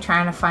bathroom, like,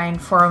 trying to find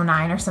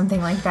 409 or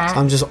something like that. So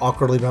I'm just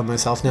awkwardly by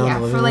myself now in the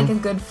living for, room? like, a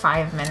good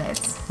 5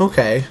 minutes.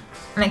 Okay.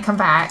 And I come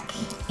back,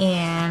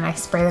 and I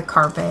spray the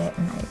carpet,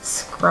 and I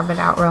scrub it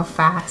out real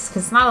fast,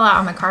 because it's not a lot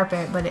on the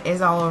carpet, but it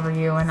is all over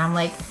you, and I'm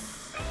like,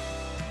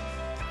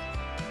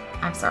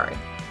 I'm sorry.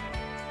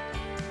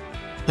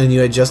 And you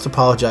had just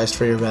apologized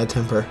for your bad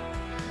temper.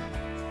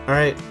 All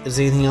right, does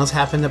anything else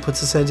happen that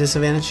puts us at a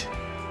disadvantage?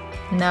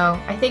 No,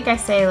 I think I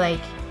say,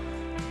 like,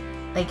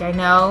 I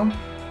know,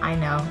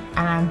 and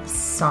I'm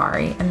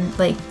sorry, and,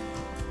 like,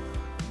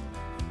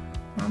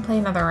 I'll play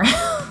another round.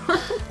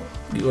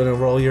 You want to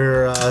roll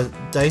your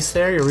dice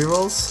there, your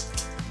rerolls?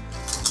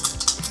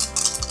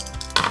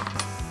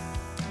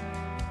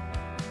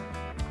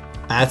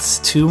 That's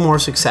 2 more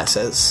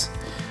successes.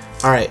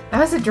 All right. That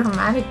was a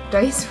dramatic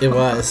dice It roll.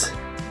 was.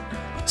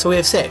 So we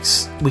have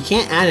 6. We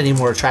can't add any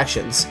more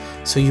attractions,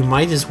 so you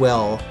might as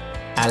well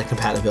add a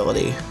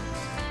compatibility.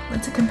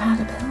 What's a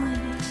compatibility?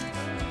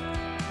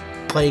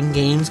 Playing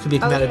games could be a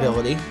Oh, yeah.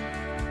 compatibility.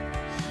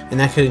 And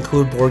that could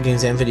include board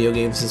games and video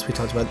games, since we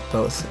talked about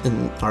both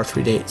in our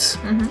 3 dates.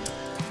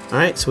 All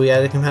right, so we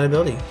added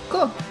compatibility.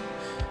 Cool.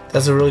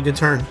 That's a really good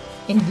turn.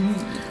 Indeed.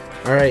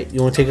 All right,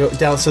 you want to take it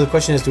down? So the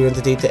question is, do we want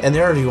the date to end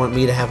there, or do you want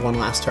me to have one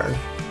last turn?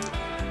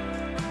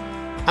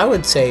 I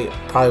would say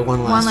probably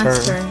one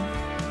last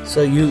turn.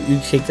 So you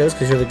take those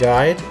because you're the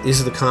guide. These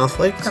are the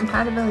conflict.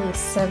 Compatibility is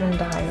 7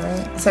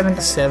 die, right? 7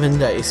 die. 7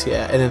 dice,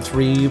 yeah, and then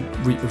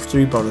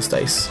 3 bonus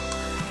dice.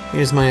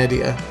 Here's my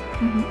idea.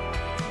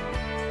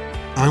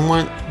 I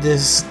want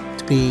this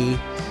to be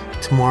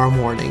tomorrow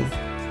morning,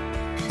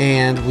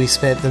 and we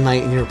spent the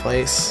night in your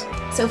place.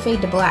 So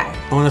fade to black.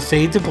 I want to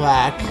fade to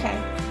black. Okay.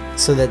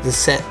 So that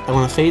I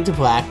want to fade to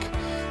black.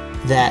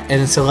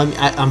 And so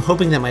I'm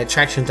hoping that my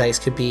attraction dice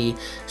could be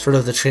sort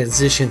of the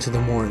transition to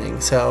the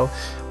morning. So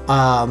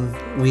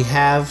we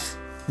have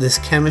this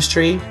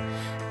chemistry,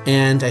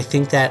 and I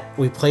think that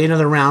we play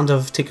another round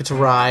of Ticket to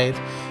Ride.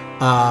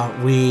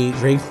 We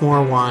drink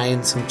more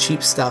wine, some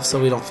cheap stuff, so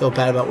we don't feel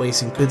bad about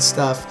wasting good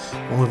stuff.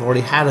 When we've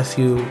already had a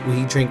few,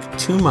 we drink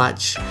too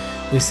much.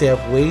 We stay up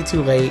way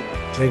too late,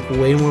 drink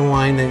way more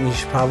wine than you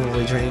should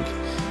probably drink,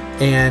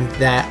 and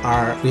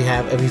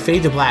we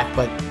fade to black.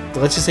 But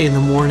let's just say in the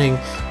morning,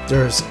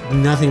 there's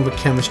nothing but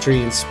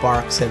chemistry and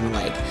sparks, and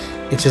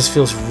it just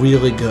feels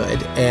really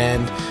good.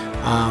 And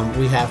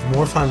we have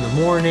more fun in the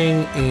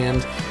morning,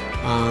 and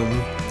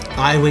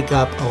I wake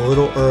up a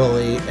little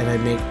early and I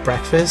make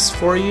breakfast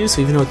for you.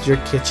 So even though it's your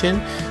kitchen,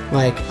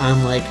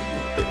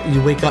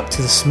 you wake up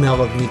to the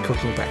smell of me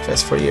cooking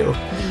breakfast for you.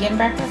 Vegan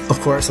breakfast? Of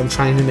course, I'm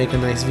trying to make a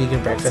nice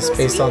vegan breakfast so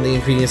based on the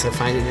ingredients I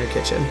find in your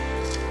kitchen.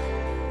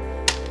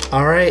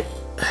 All right.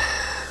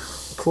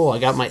 Cool. I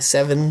got my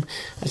 7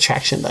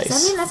 attraction dice.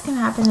 Does that mean that's going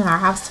to happen in our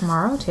house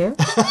tomorrow, too?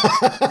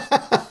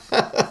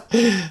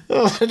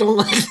 Oh, I don't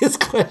like this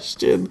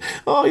question.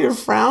 Oh, you're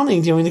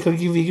frowning. Do you want me to cook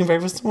you vegan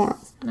breakfast tomorrow?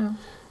 No.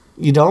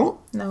 You don't?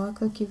 No, I'll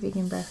cook you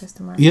vegan breakfast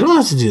tomorrow. You don't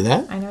have to do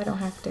that. I know I don't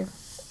have to.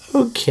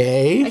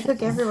 Okay. I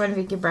cook everyone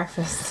vegan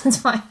breakfast. It's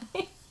fine.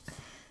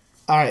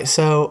 All right.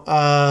 So,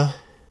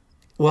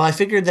 I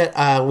figured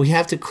that we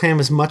have to cram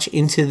as much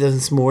into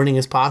this morning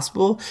as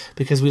possible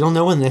because we don't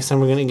know when the next time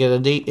we're going to get a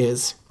date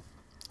is.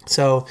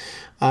 So,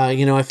 I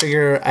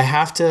figure we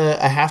got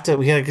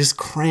to just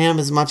cram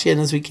as much in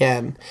as we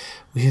can.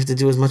 We have to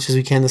do as much as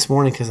we can this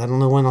morning because I don't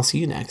know when I'll see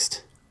you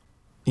next.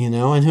 And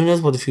who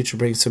knows what the future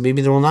brings. So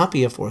maybe there will not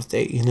be a 4th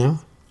date,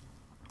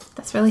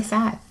 That's really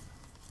sad.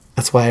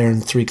 That's why I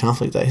earned 3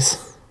 conflict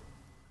dice.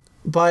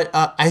 But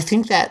I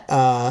think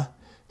that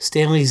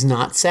Stanley's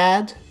not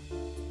sad.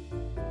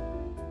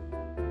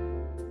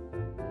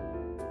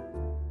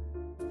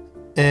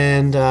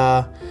 And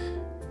I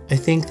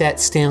think that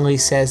Stanley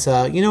says,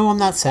 I'm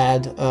not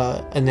sad,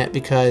 Annette,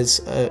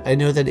 because I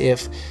know that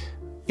if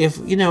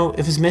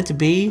it's meant to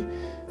be,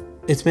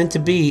 it's meant to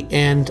be.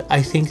 And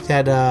I think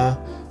that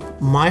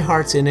my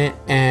heart's in it,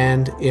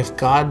 and if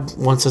God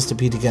wants us to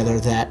be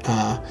together, that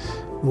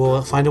we'll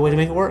find a way to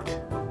make it work.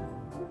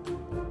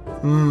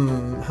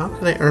 How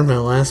can I earn my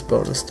last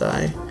bonus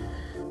die?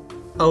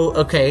 Oh,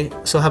 okay.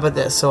 So how about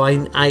this? So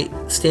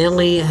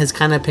Stanley has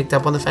kind of picked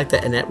up on the fact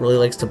that Annette really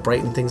likes to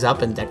brighten things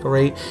up and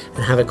decorate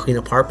and have a clean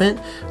apartment.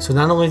 So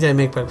not only did I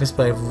make breakfast,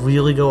 but I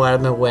really go out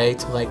of my way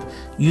to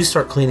you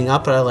start cleaning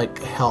up, but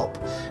I help.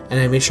 And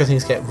I make sure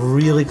things get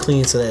really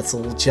clean so that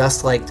it's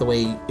just like the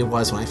way it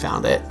was when I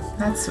found it.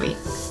 That's sweet.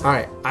 All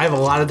right. I have a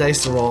lot of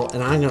dice to roll,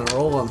 and I'm going to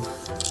roll them.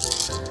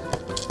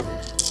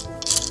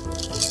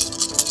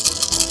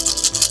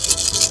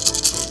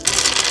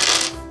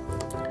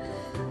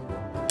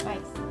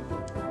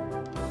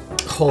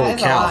 Holy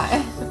cow.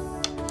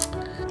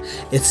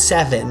 It's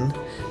 7,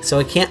 so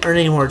I can't earn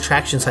any more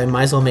attractions, so I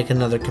might as well make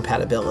another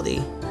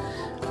compatibility.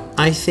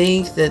 I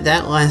think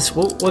that last...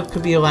 What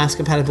could be a last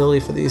compatibility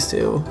for these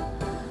two?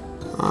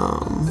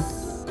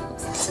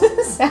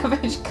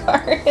 Savage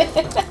Garden.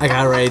 I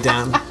gotta write it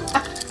down.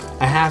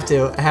 I have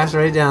to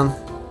write it down.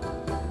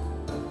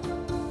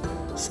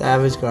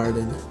 Savage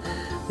Garden.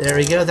 There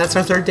we go. That's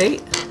our 3rd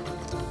date.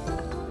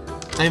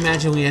 I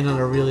imagine we end on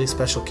a really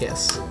special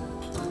kiss.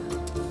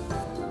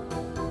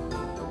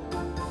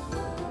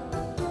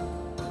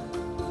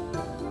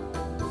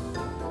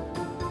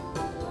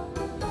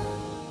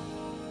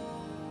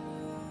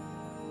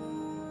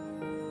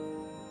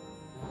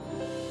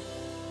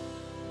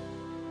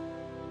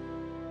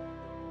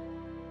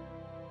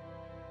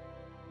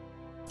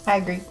 I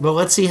agree. But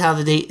let's see how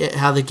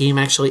the game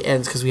actually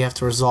ends, because we have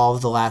to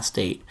resolve the last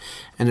date,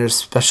 and there's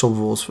special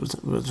rules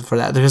for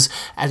that. Because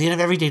at the end of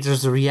every date,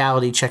 there's a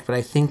reality check, but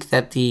I think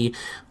that the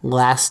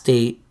last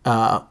date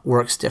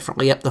works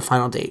differently. Yep, the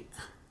final date.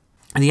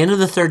 At the end of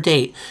the 3rd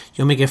date,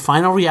 you'll make a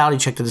final reality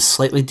check that is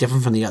slightly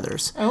different from the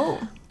others.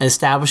 Oh. It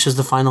establishes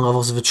the final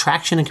levels of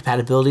attraction and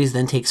compatibilities,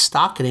 then takes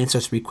stock and answer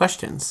 3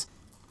 questions.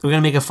 We're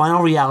going to make a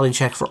final reality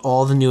check for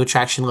all the new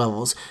attraction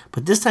levels,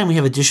 but this time we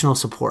have additional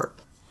support.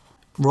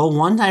 Roll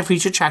 1 die for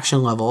each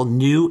attraction level,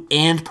 new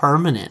and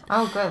permanent.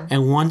 Oh, good.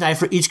 And 1 die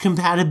for each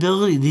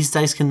compatibility. These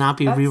dice cannot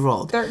be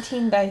re-rolled.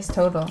 13 dice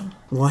total.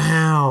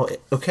 Wow.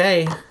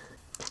 Okay.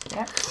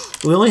 Yep.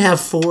 We only have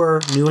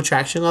 4 new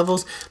attraction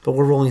levels, but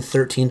we're rolling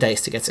 13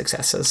 dice to get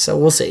successes, so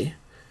we'll see.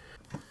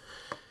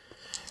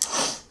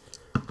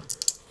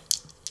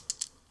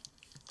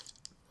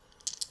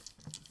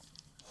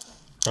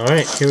 All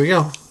right, here we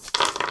go.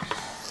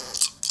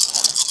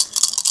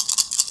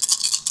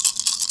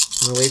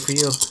 I'm gonna wait for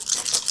you.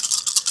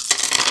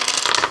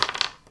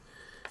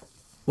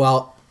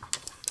 Well,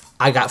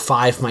 I got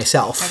 5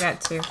 myself. I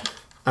got 2.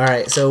 All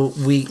right, so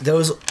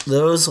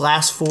those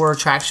last 4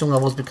 attraction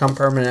levels become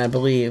permanent, I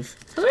believe.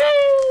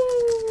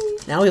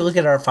 Hooray! Now we look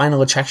at our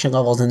final attraction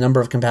levels and number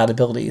of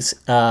compatibilities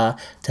to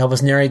help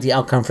us narrate the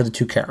outcome for the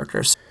 2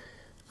 characters.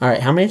 All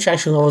right, how many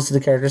attraction levels do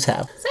the characters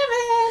have? 7.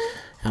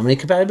 How many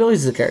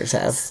compatibilities do the characters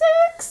have?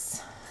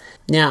 6.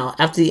 Now,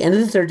 after the end of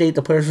the third date,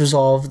 the players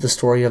resolve the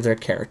story of their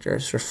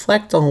characters.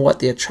 Reflect on what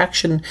the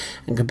attraction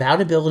and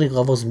compatibility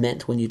levels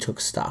meant when you took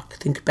stock.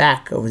 Think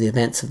back over the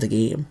events of the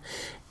game.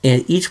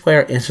 And each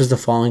player answers the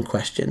following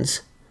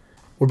questions.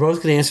 We're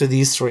both going to answer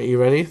these 3.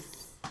 You ready?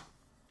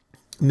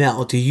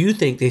 Mel, do you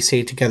think they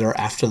stayed together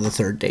after the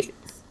third date?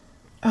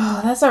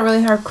 Oh, that's a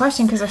really hard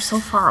question because they're so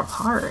far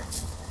apart.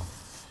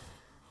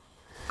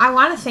 I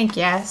want to think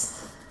yes.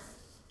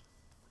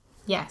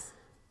 Yes.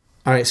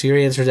 All right, so your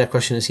answer to that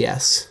question is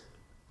yes.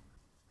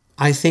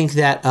 I think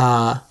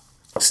that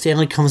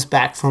Stanley comes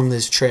back from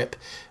this trip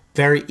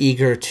very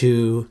eager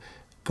to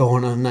go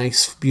on a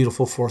nice,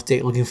 beautiful 4th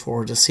date, looking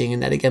forward to seeing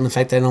Annette again. In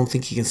fact, I don't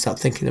think he can stop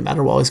thinking about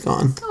her while he's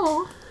gone.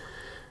 Oh.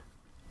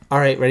 All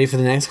right, ready for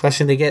the next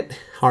question? They get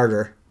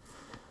harder.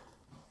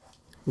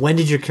 When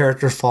did your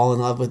character fall in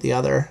love with the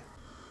other?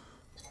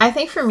 I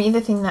think for me,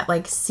 the thing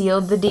that,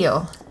 sealed the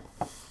deal,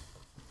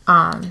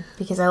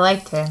 because I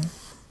liked him,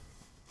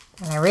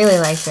 and I really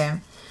liked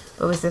him,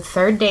 but it was the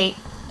 3rd date.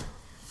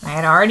 I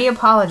had already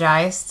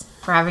apologized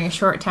for having a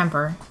short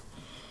temper,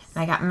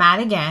 and I got mad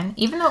again,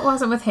 even though it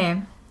wasn't with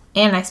him,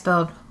 and I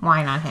spilled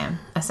wine on him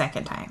a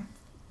 2nd time.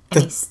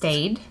 And he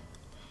stayed,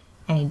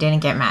 and he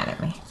didn't get mad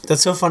at me.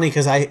 That's so funny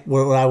because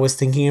what I was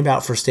thinking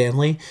about for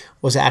Stanley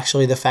was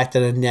actually the fact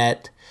that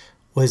Annette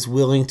was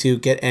willing to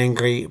get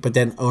angry, but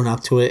then own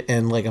up to it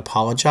and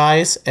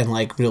apologize and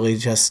really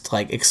just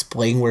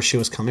explain where she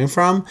was coming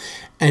from.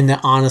 And the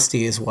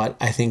honesty is what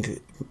I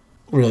think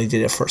really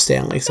did it for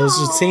Stanley. So it's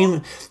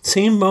the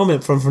same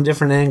moment from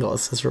different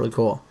angles. That's really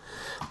cool.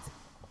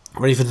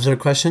 Ready for the third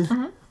question?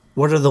 Mm-hmm.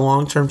 What are the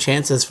long-term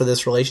chances for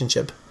this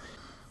relationship?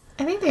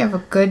 I think they have a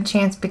good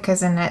chance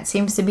because Annette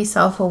seems to be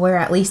self-aware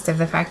at least of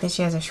the fact that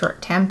she has a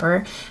short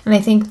temper. And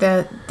I think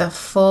the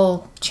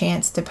full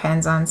chance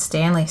depends on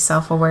Stanley's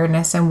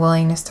self-awareness and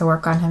willingness to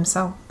work on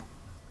himself.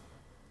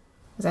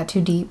 Is that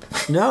too deep?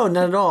 No,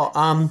 not at all.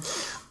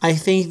 I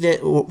think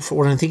that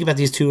when I think about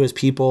these 2 as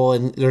people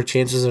and their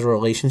chances of a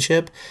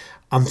relationship,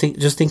 I'm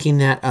thinking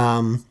that,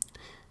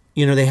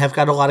 they have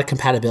got a lot of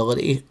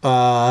compatibility.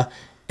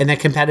 And that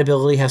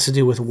compatibility has to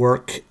do with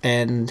work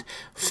and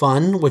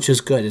fun, which is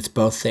good. It's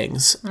both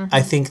things. Mm-hmm.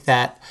 I think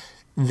that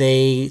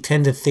they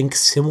tend to think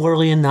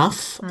similarly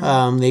enough.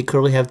 Mm-hmm. They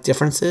clearly have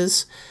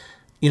differences.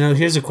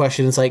 Here's a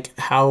question. It's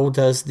how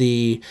does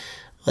those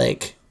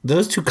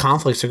 2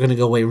 conflicts are going to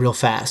go away real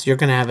fast. You're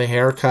going to have a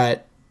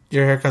haircut.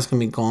 Your haircut's going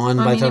to be gone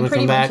by the time we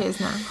come back.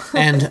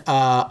 And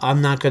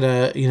I'm not going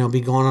to,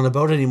 be going on a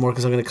boat anymore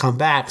because I'm going to come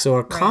back. So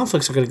our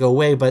conflicts are going to go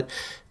away. But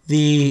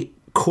the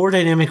core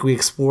dynamic we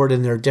explored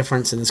in their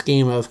difference in this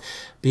game of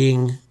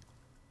being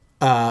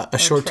a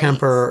short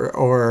temper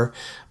or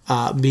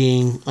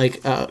being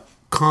a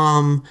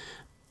calm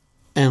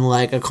and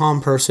a calm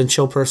person,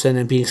 chill person,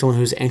 and being someone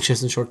who's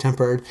anxious and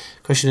short-tempered.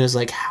 Question is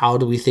how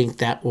do we think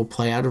that will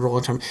play out over a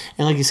long time?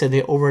 And like you said,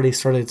 they already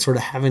started sort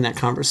of having that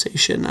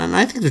conversation, and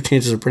I think their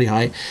chances are pretty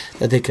high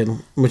that they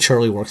can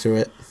maturely work through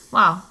it.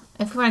 Wow.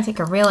 If we want to take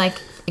a real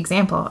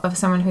example of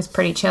someone who's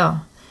pretty chill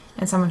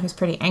and someone who's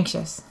pretty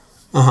anxious,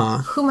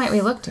 who might we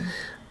look to?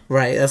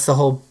 Right, that's the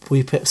whole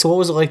So what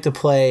was it like to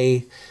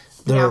play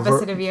the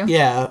opposite of you?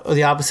 Yeah, or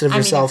the opposite of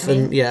yourself,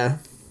 and to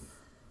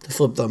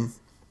flip them,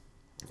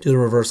 do the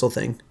reversal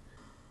thing.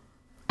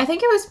 I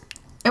think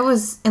it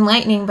was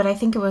enlightening, but I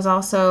think it was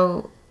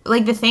also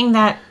the thing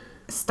that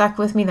stuck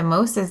with me the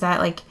most is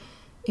that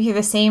you're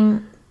the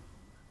same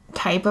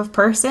type of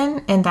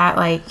person, and that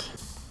I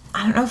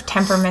don't know if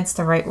temperament's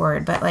the right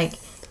word, but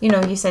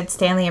you said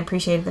Stanley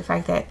appreciated the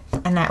fact that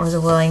Annette was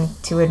willing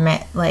to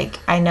admit,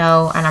 I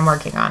know and I'm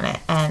working on it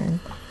and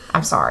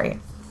I'm sorry.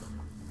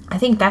 I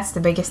think that's the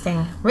biggest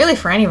thing, really,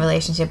 for any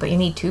relationship, but you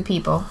need 2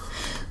 people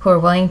who are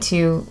willing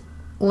to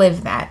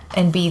live that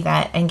and be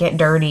that and get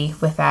dirty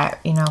with that,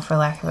 for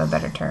lack of a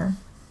better term.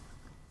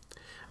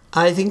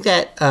 I think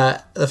that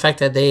the fact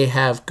that they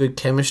have good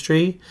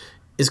chemistry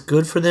is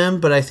good for them,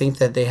 but I think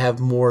that they have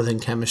more than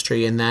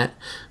chemistry in that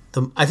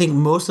I think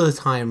most of the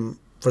time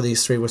for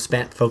these 3 was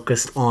spent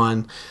focused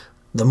on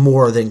the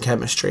more than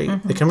chemistry.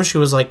 Mm-hmm. The chemistry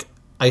was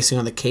icing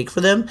on the cake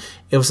for them.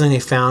 It was something they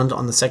found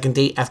on the second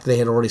date after they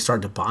had already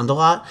started to bond a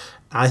lot.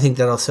 I think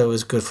that also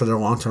is good for their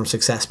long-term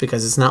success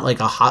because it's not like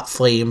a hot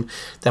flame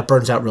that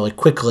burns out really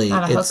quickly.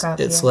 Not a It's hookup,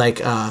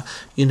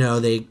 yeah.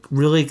 like, they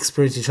really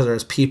experience each other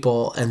as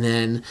people and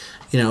then,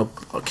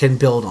 can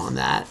build on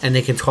that and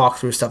they can talk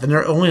through stuff. And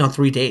they're only on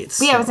 3 dates.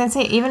 But yeah, I was going to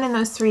say, even in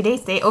those 3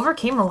 dates, they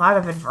overcame a lot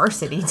of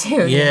adversity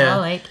too.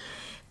 Yeah.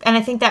 And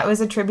I think that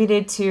was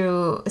attributed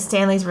to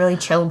Stanley's really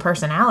chill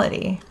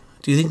personality.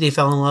 Do you think they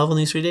fell in love on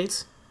these 3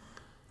 dates?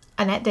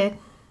 Annette did.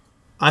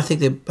 I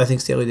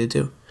think Stanley did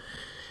too.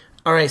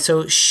 All right,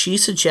 so she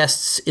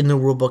suggests in the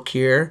rulebook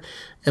here,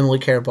 Emily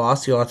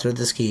Caraboss, the author of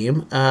this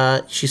game,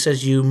 she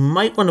says you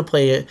might want to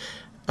play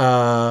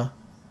a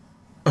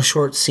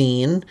short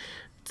scene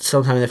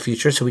sometime in the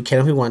future, so we can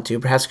if we want to.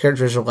 Perhaps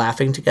characters are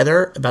laughing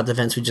together about the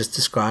events we just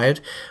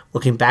described,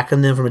 looking back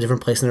on them from a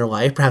different place in their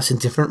life, perhaps in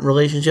different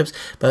relationships.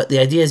 But the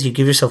idea is you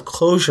give yourself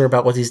closure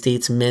about what these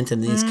dates meant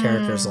in these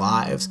characters'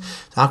 lives.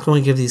 So how can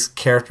we give these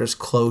characters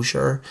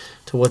closure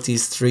to what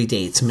these 3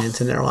 dates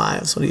meant in their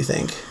lives? What do you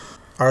think?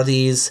 Are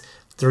these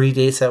 3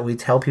 dates that we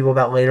tell people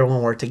about later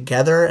when we're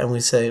together and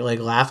we say,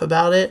 laugh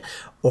about it?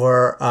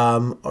 Or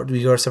do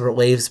we go our separate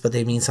ways, but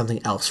they mean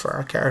something else for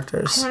our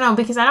characters? I don't know,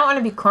 because I don't want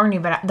to be corny,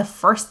 but the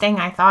first thing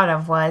I thought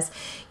of was,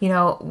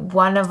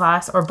 one of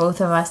us or both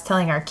of us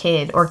telling our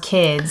kid or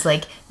kids,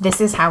 this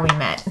is how we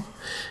met.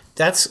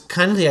 That's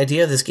kind of the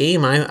idea of this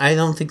game. I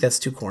don't think that's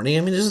too corny.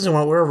 I mean, this isn't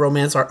what we're a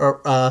romance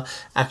or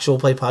actual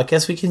play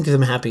podcast. We can give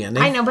them a happy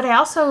ending. I know, but I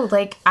also,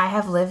 I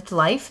have lived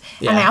life,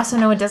 and I also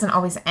know it doesn't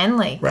always end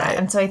like that.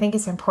 And so I think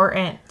it's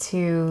important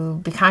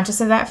to be conscious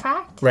of that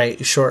fact.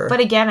 Right, sure. But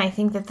again, I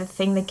think that the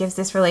thing that gives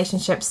this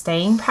relationship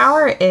staying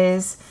power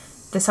is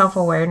the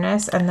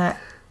self-awareness and the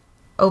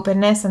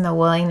openness and the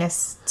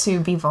willingness to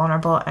be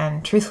vulnerable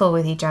and truthful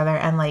with each other.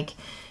 And,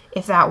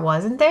 if that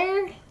wasn't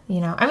there...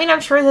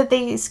 I'm sure that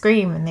they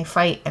scream and they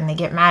fight and they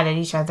get mad at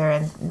each other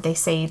and they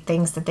say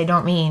things that they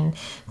don't mean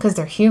because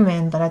they're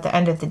human. But at the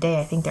end of the day,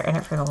 I think they're in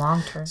it for the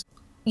long term.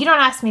 You don't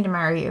ask me to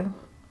marry you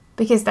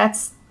because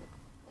that's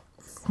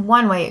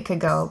one way it could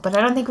go. But I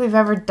don't think we've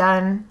ever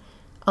done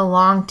a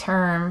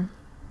long-term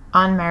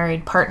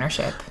unmarried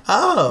partnership.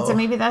 Oh. So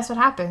maybe that's what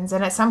happens.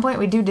 And at some point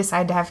we do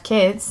decide to have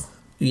kids.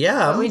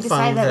 Yeah, but we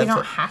decide that we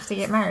don't have to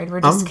get married.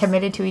 We're just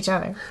committed to each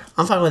other.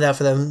 I'm fine with that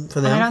for them.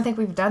 And I don't think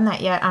we've done that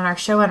yet on our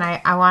show, and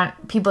I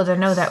want people to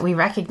know that we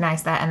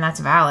recognize that and that's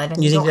valid.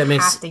 And you don't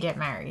have to get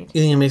married. You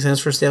think it makes sense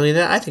for Stanley?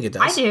 I think it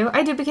does.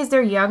 I do because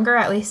they're younger,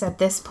 at least at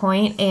this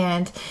point,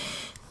 and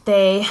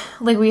they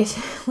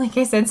like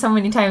I said so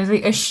many times,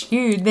 we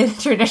eschewed the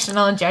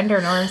traditional gender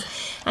norms.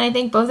 And I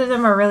think both of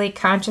them are really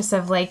conscious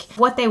of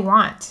what they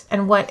want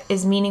and what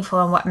is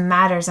meaningful and what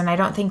matters. And I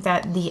don't think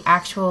that the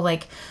actual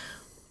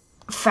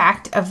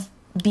fact of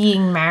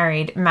being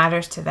married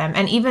matters to them.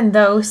 And even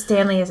though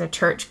Stanley is a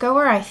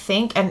churchgoer, I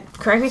think, and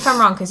correct me if I'm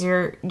wrong because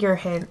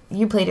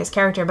you played his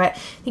character, but I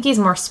think he's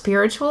more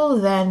spiritual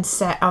than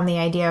set on the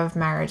idea of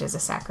marriage as a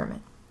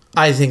sacrament.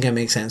 I think it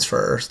makes sense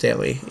for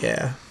Stanley.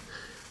 Yeah.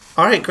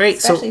 All right, great.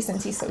 Especially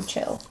since he's so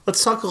chill.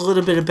 Let's talk a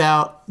little bit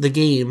about the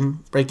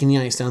game Breaking the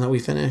Ice now that we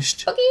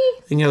finished. Okay.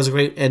 I think that was a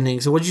great ending.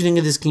 So, what did you think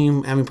of this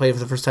game having played for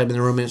the first time in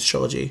the Romance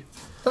Trilogy?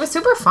 It was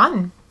super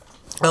fun.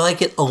 I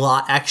like it a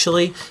lot,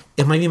 actually.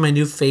 It might be my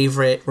new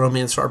favorite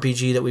romance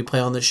RPG that we play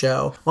on the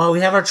show. Well, we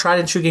have our tried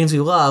and true games we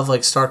love,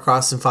 like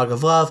Starcrossed and Fog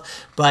of Love,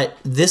 but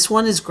this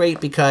one is great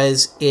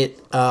because it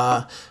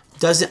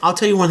doesn't... I'll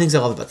tell you one of the things I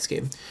love about this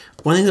game.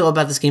 One thing I love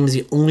about this game is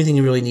the only thing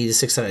you really need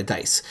is 6-sided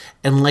dice.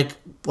 And like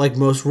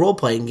most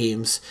role-playing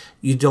games,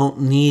 you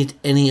don't need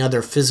any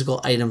other physical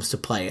items to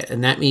play it.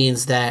 And that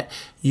means that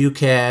you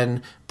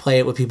can play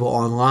it with people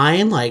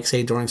online, like,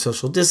 say, during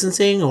social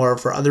distancing or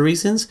for other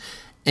reasons.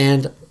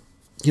 And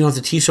you don't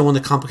have to teach someone the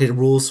complicated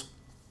rules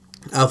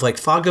of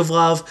Fog of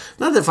Love.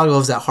 Not that Fog of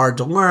Love is that hard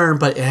to learn,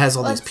 but it has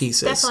all these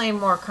pieces. It's definitely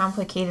more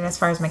complicated as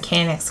far as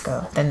mechanics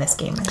go than this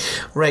game is.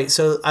 Right.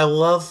 So I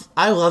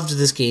loved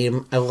this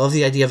game. I love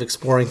the idea of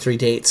exploring 3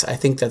 dates. I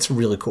think that's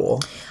really cool.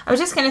 I was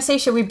just gonna say,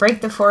 should we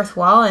break the fourth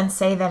wall and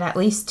say that at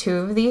least 2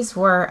 of these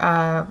were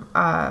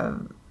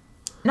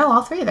no,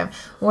 all 3 of them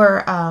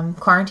were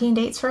quarantine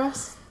dates for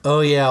us?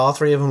 Oh, yeah, all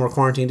 3 of them were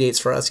quarantine dates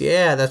for us.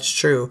 Yeah, that's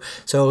true.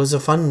 So it was a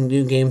fun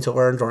new game to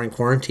learn during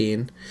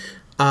quarantine.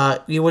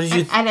 What did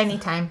you... At any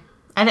time.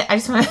 I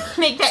just want to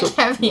make that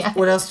caveat.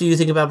 What else do you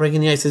think about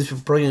Breaking the Ice? It's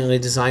brilliantly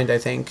designed, I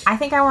think. I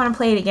think I want to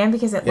play it again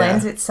because it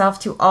lends itself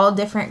to all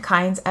different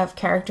kinds of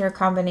character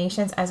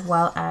combinations as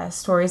well as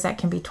stories that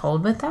can be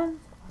told with them.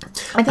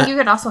 I think you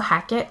could also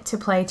hack it to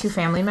play 2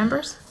 family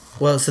members.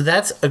 Well, so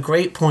that's a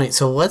great point.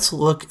 So let's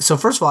look. So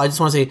first of all, I just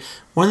want to say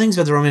one of the things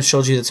about the Romance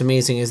Trilogy that's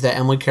amazing is that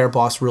Emily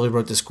Caraboss really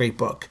wrote this great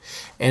book.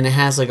 And it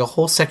has a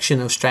whole section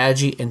of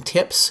strategy and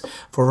tips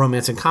for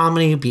romance and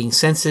comedy, being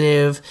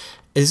sensitive.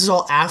 This is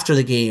all after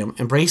the game.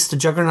 Embrace the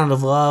juggernaut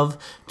of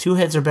love. 2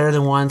 heads are better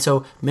than 1.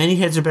 So many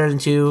heads are better than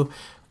 2.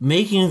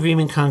 Making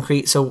agreement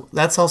concrete. So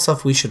that's all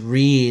stuff we should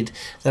read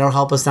that'll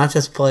help us not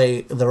just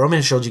play the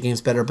Romance Trilogy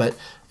games better,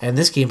 and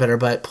this game better,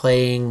 but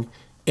playing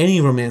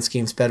any romance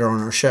games better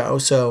on our show.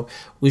 So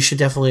we should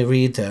definitely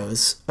read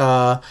those.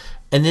 And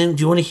then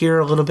do you want to hear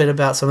a little bit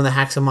about some of the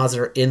hacks and mods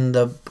that are in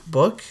the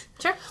book?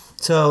 Sure.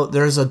 So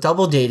there's a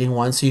double dating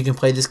one, so you can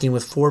play this game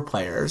with 4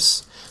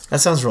 players. That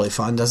sounds really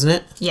fun, doesn't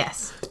it?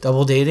 Yes.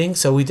 Double dating.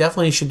 So we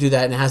definitely should do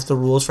that, and it has the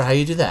rules for how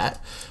you do that.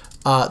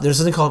 There's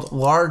something called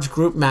large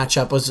group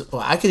matchup.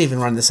 Well, I could even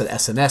run this at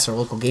SNS or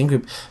local game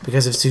group,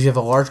 because if you have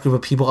a large group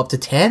of people up to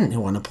 10 who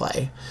want to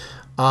play.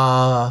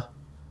 Although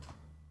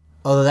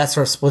that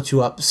sort of splits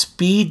you up.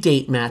 Speed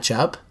date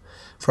matchup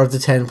for up to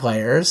 10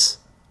 players.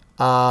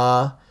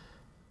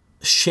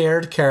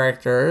 Shared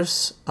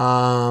characters.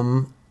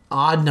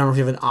 Odd number. If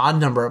you have an odd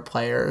number of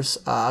players,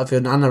 if you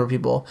have an odd number of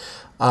people,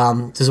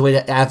 there's a way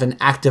to have an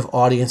active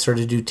audience or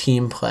to do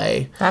team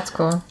play. That's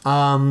cool.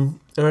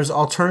 There's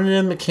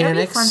alternative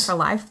mechanics. That'd be fun for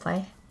live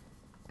play.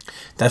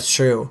 That's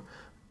true.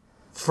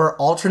 For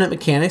alternate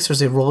mechanics,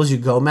 there's a roll as you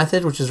go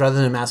method, which is rather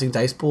than amassing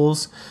dice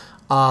pools,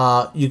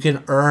 you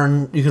can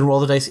roll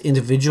the dice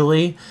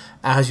individually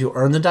as you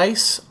earn the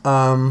dice,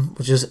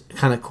 which is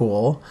kind of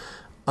cool.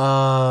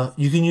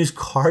 You can use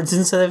cards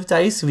instead of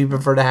dice if you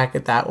prefer to hack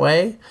it that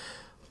way.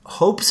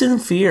 Hopes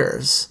and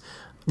fears.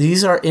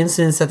 These are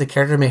incidents that the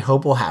character may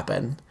hope will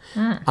happen.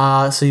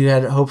 So you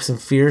add hopes and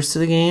fears to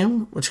the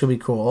game, which could be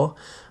cool.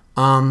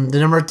 The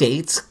number of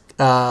dates.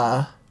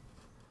 Play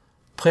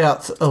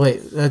out...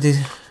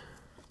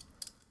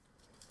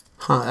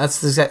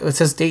 that's exactly... It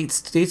says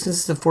dates. Dates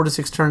consist of 4 to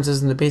 6 turns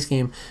as in the base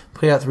game.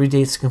 Play out 3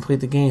 dates to complete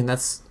the game.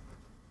 That's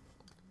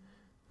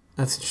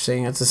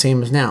interesting. That's the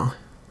same as now.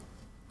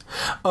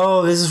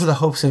 Oh, this is for the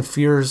hopes and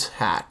fears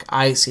hack.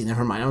 I see.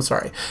 Never mind. I'm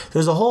sorry.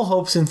 There's a whole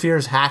hopes and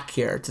fears hack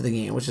here to the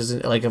game, which is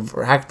like a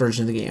hacked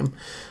version of the game.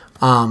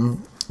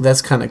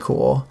 That's kind of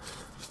cool.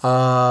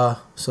 So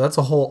that's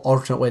a whole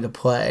alternate way to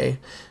play.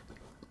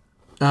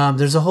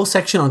 There's a whole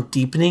section on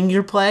deepening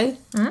your play.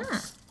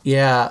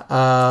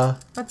 Yeah.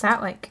 What's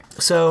that like?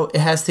 So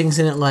it has things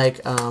in it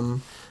like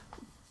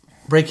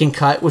break and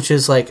cut, which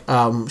is like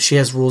she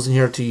has rules in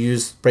here to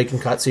use break and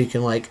cut, so you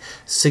can like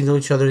signal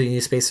each other that you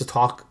need space to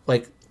talk,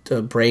 like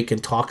to break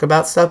and talk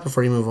about stuff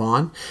before you move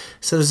on.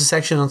 So there's a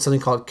section on something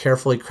called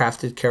carefully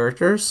crafted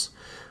characters,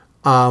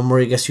 where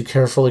I guess you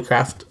carefully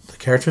craft the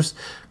characters.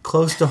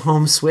 Close to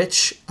home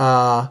switch.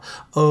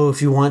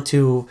 If you want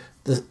to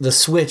the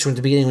switch at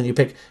the beginning if you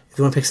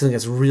want to pick something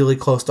that's really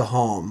close to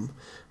home.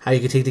 How you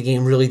can take the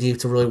game really deep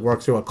to really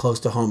work through a close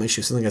to home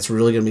issue, something that's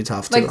really going to be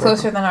tough. Like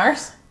closer than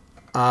ours?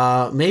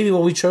 Maybe.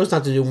 Well, we chose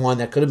not to do one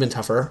that could have been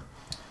tougher.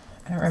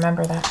 I don't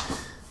remember that.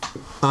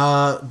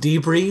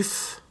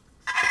 Debrief.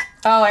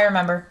 Oh, I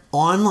remember.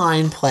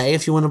 Online play.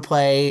 If you want to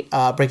play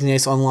Breaking the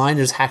Ice online,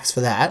 there's hacks for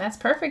that. That's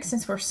perfect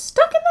since we're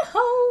stuck in the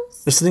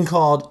house. There's something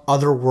called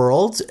Other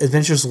Worlds,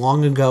 Adventures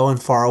Long Ago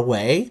and Far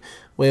Away.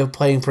 Way of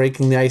playing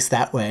Breaking the Ice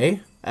that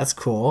way. That's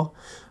cool.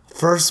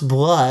 First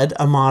Blood,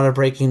 a mod of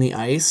Breaking the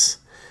Ice.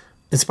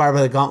 Inspired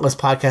by the Gauntless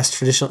podcast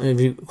traditional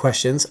interview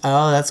questions.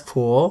 Oh, that's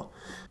cool.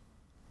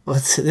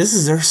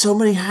 There's so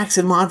many hacks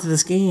and mods to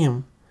this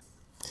game.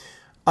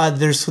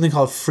 There's something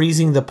called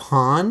Freezing the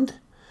Pond.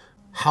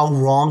 How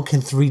wrong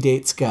can 3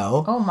 dates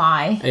go? Oh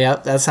my.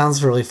 Yep, that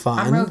sounds really fun.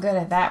 I'm real good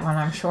at that one,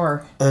 I'm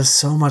sure. There's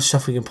so much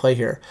stuff we can play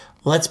here.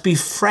 Let's Be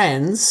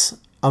Friends,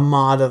 a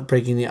mod of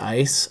Breaking the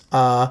Ice.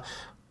 And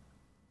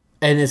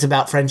it's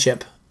about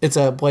friendship. It's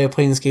a way of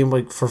playing this game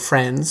like for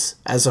friends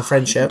as a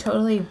friendship. You can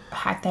totally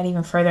hack that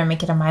even further and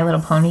make it a My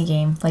Little Pony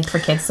game, like for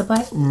kids to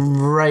play.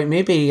 Right,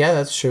 maybe. Yeah,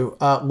 that's true.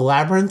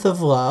 Labyrinth of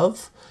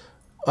Love.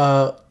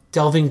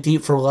 Delving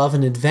deep for love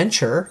and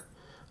adventure.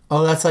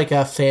 Oh, that's like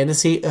a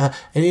fantasy. An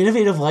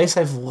innovative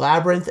life-size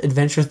labyrinth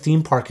adventure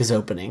theme park is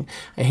opening.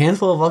 A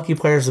handful of lucky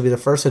players will be the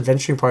first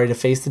adventuring party to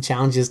face the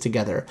challenges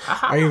together.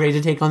 Are you ready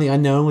to take on the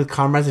unknown with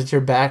comrades at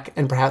your back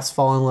and perhaps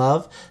fall in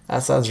love?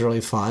 That sounds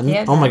really fun.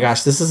 Yeah, oh my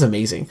gosh, this is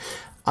amazing.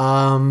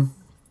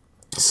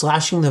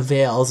 Slashing the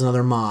Veil is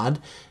another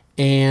mod.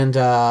 And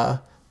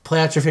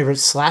play out your favorite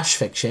slash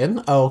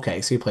fiction. Oh,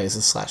 okay, so you play as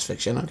a slash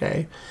fiction.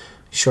 Okay.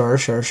 Sure.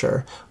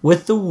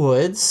 With the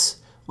Woods.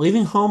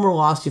 Leaving home or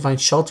lost, you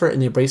find shelter in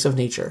the embrace of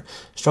nature.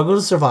 Struggle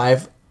to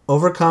survive,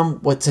 overcome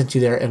what sent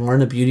you there, and learn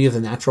the beauty of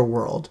the natural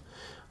world.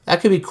 That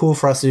could be cool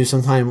for us to do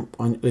sometime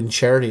in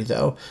charity,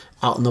 though.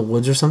 Out in the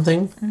woods or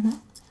something. Mm-hmm.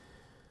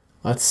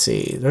 Let's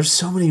see. There's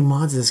so many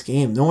mods in this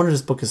game. No wonder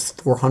this book is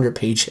 400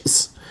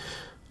 pages.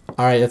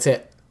 All right, that's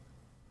it.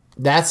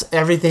 That's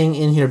everything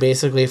in here,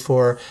 basically,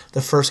 for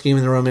the first game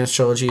in the Romance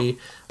Trilogy,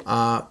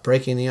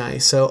 Breaking the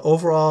Ice. So,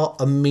 overall,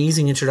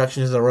 amazing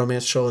introduction to the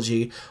Romance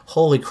Trilogy.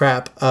 Holy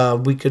crap,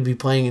 we could be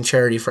playing in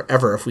charity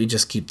forever if we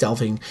just keep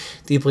delving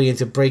deeply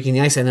into Breaking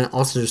the Ice. And then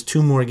also, there's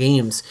 2 more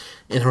games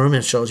in the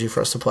Romance Trilogy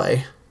for us to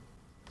play.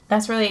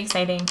 That's really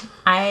exciting.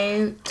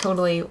 I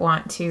totally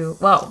want to...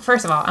 Well,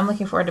 first of all, I'm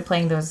looking forward to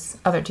playing those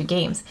other 2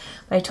 games.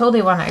 But I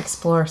totally want to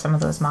explore some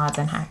of those mods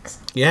and hacks.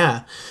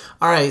 Yeah.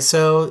 All right,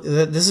 so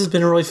this has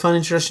been a really fun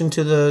introduction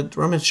to the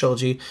Romance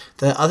Trilogy.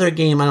 The other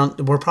game,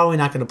 we're probably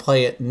not going to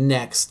play it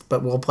next,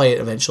 but we'll play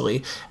it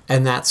eventually.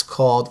 And that's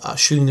called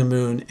Shooting the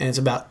Moon. And it's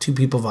about 2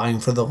 people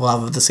vying for the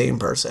love of the same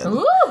person.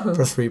 Ooh.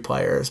 For 3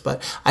 players.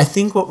 But I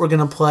think what we're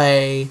going to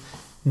play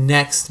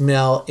next,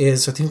 Mel,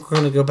 is I think we're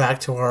going to go back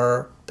to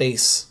our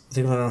base. I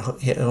think we're going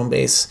to hit home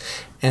base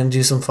and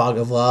do some Fog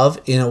of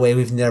Love in a way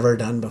we've never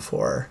done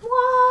before.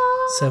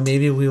 What? So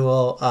maybe we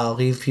will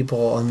leave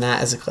people on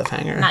that as a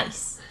cliffhanger.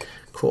 Nice.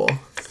 Cool.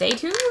 Stay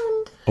tuned.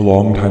 A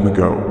long time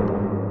ago,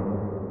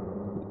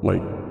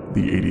 like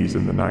the 80s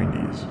and the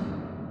 90s,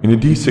 in a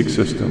D6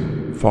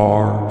 system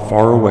far,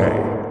 far away,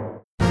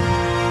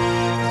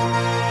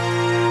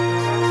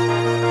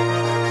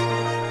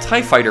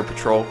 TIE Fighter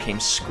Patrol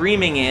came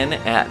screaming in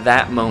at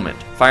that moment,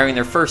 firing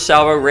their first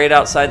salvo right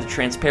outside the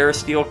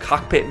Transparisteel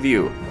cockpit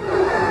view.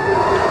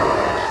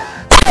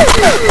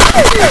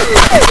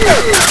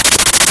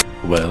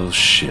 Well,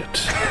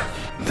 shit.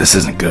 This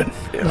isn't good.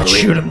 Let's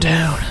shoot him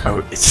down.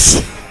 Oh,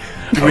 it's...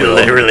 we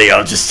literally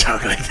all just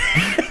talk like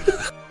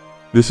that.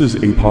 This is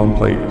APON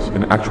Plays,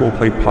 an actual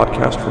play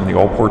podcast from the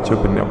All Ports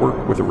Open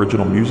Network with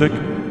original music,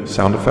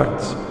 sound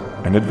effects,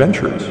 and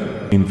adventures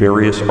in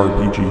various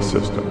RPG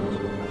systems.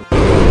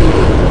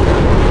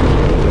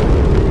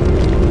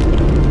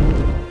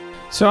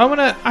 So I'm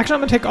gonna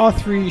take all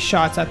 3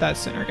 shots at that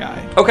center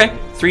guy. Okay,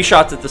 3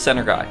 shots at the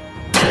center guy.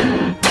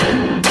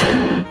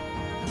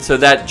 So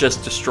that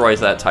just destroys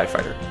that TIE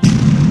Fighter.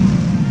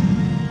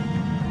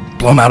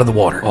 Blow him out of the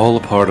water. All a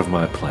part of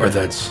my plan. Or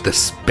that's the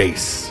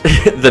space.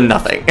 The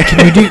nothing.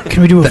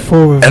 Can we do a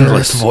full reverse?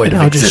 Endless void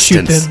of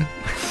existence. Just shoot them,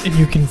 and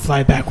you can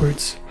fly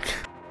backwards.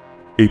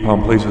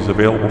 APON Plays is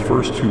available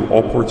first to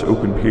All Ports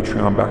Open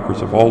Patreon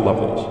backers of all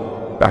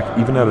levels, back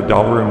even at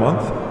 $1 a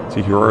month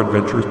to hear our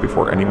adventures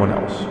before anyone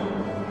else.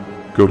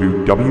 Go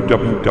to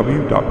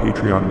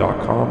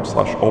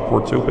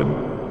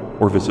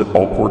www.patreon.com/allportsopen or visit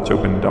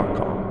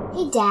allportsopen.com.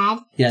 Hey, Dad.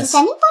 Yes? Does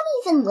anybody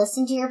even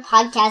listen to your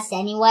podcast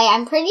anyway?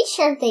 I'm pretty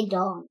sure they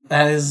don't.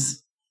 That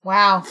is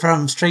Wow.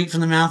 straight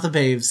from the mouth of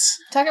babes.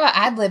 Talk about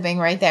ad-libbing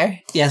right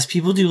there. Yes,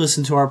 people do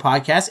listen to our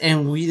podcast,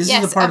 and this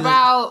is the part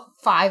about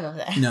 5 of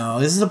them. No,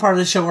 this is the part of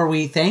the show where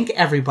we thank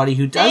everybody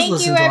who does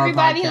listen to our podcast. Thank you,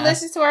 everybody who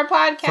listens to our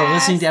podcast. For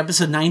listening to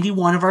episode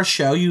 91 of our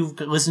show. You've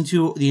listened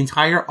to the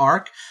entire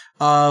arc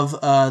of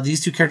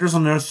these 2 characters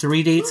on their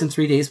 3 dates in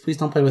 3 days. Please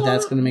don't play with that.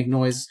 It's going to make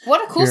noise.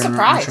 What a cool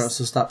surprise. Intro,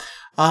 so stop.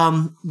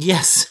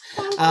 Yes.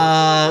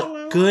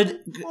 Good.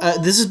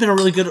 This has been a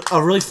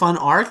really fun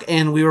arc,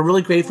 and we were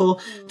really grateful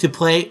to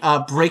play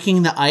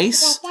Breaking the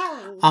Ice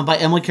by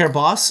Emily Care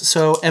Boss.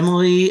 So,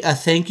 Emily,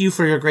 thank you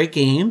for your great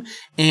game,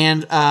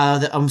 and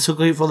I'm so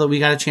grateful that we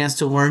got a chance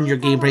to learn your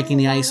game Breaking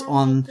the Ice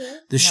on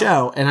the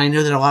show. And I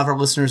know that a lot of our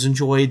listeners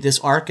enjoyed this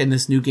arc and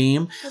this new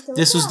game.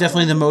 This was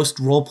definitely the most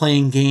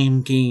role-playing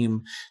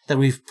game that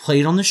we've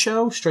played on the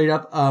show, straight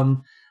up.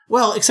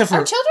 Well, except for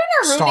our children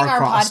are ruining our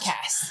Star-Crossed.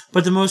 podcast.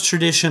 But the most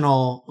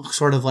traditional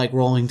sort of like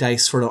rolling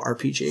dice sort of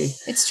RPG.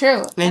 It's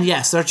true. And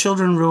yes, our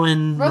children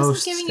ruin Rose most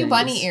is giving things. you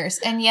bunny ears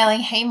and yelling,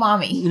 "Hey,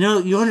 mommy!" You know,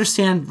 you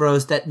understand,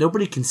 Rose, that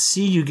nobody can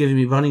see you giving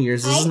me bunny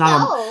ears. This is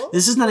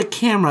not a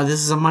camera. This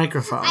is a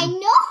microphone. I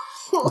know.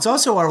 It's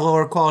also our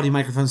lower quality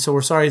microphone, so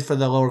we're sorry for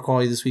the lower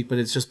quality this week, but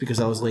it's just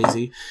because I was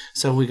lazy.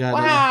 So we got.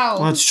 Wow.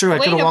 Well, it's true. I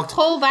Way could have to walked.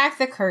 pull back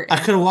the curtain.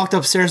 I could have walked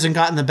upstairs and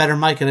gotten the better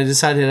mic, and I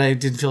decided I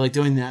didn't feel like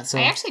doing that. So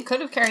I actually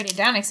could have carried it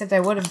down, except I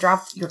would have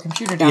dropped your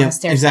computer down the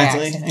stairs. by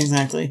accident.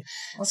 Exactly.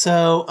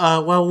 So,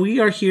 well, we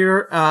are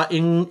here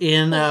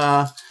in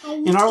our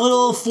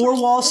little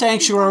 4-wall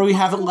sanctuary. We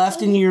haven't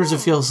left in years, it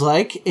feels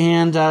like,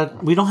 and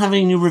we don't have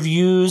any new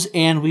reviews,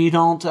 and we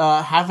don't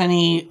have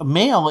any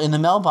mail in the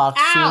mailbox.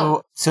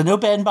 So no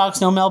bed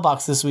box, no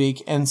mailbox this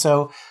week, and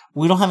so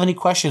we don't have any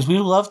questions. We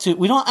would love to.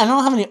 I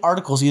don't have any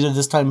articles either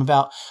this time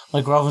about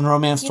like love and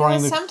romance story.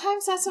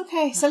 Sometimes that's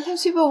okay.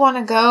 Sometimes people want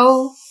to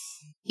go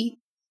eat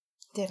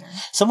dinner.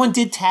 Someone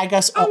did tag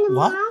us.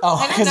 What?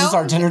 Oh, because it's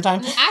our dinner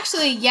time?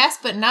 Actually, yes,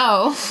 but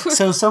no.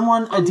 So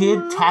someone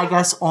did tag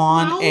us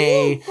on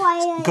a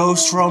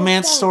ghost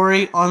romance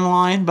story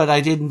online, but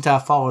I didn't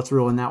follow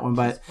through on that one.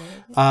 But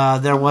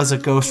there was a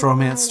ghost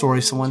romance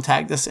story someone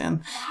tagged us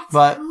in.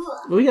 But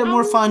we got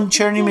more fun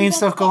charity main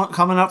stuff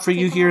coming up for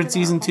you here in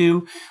season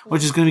 2,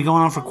 which is going to be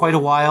going on for quite a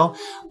while.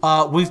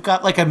 We've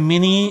got like a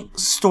mini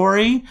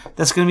story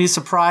that's going to be a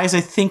surprise,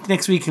 I think,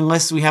 next week,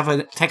 unless we have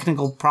a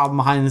technical problem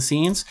behind the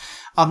scenes.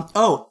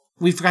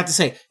 We forgot to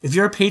say, if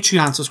you're a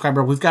Patreon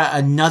subscriber, we've got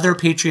another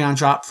Patreon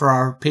drop for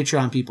our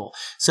Patreon people.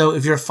 So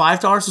if you're a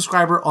 $5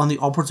 subscriber on the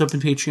All Ports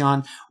Open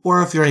Patreon,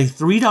 or if you're a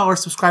 $3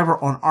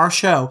 subscriber on our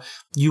show,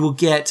 you will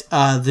get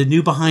the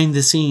new behind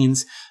the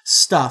scenes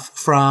stuff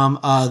from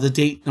the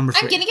date number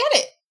 3. I'm going to get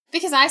it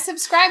because I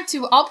subscribe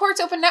to All Ports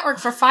Open Network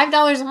for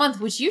 $5 a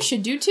month, which you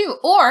should do too.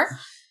 Or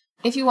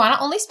if you want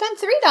to only spend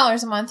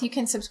 $3 a month, you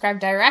can subscribe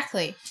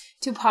directly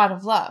to Pot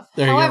of Love.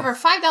 There you However,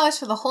 $5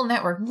 for the whole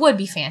network would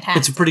be fantastic.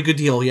 It's a pretty good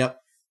deal, yep.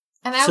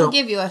 And I will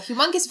give you a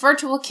humongous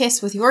virtual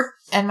kiss with your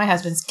and my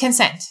husband's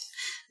consent.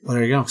 Well,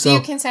 there you go. Do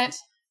you consent?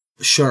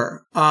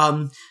 Sure.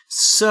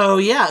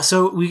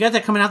 So we got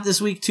that coming out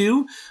this week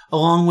too,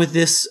 along with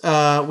this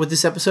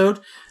episode.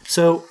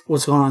 So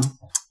what's going on?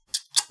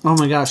 Oh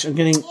my gosh, I'm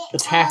getting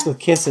attacked with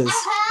kisses.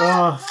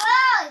 Oh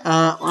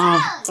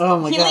my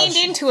gosh. He leaned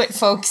into it,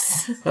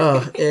 folks.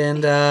 Whoa.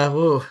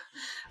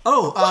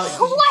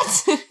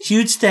 What?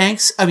 Huge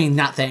thanks. I mean,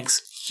 not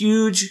thanks.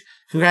 Huge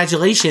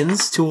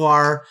congratulations to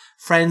our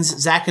friends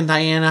Zach and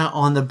Diana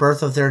on the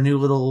birth of their new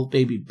little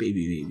baby.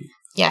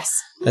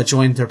 Yes. That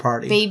joined their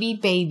party.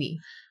 Baby.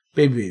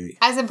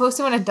 As opposed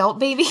to an adult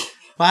baby?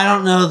 Well, I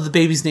don't know the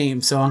baby's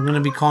name, so I'm going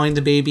to be calling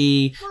the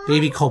baby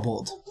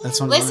Kobold. That's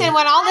what Listen,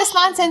 when all this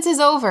nonsense is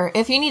over,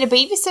 if you need a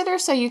babysitter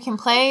so you can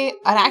play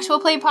an actual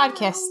play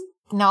podcast.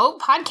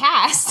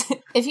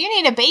 If you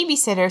need a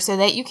babysitter so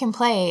that you can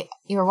play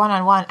your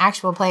one-on-one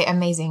actual play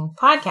amazing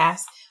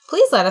podcast,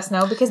 please let us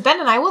know because Ben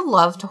and I would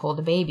love to hold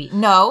a baby.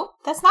 No,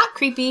 that's not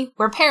creepy.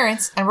 We're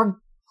parents and we're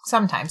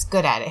sometimes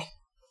good at it.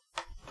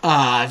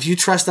 If you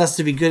trust us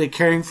to be good at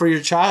caring for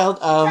your child,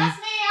 trust me,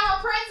 I'm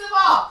a principal.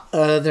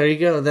 There you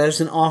go.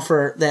 There's an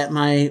offer that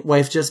my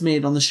wife just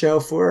made on the show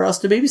for us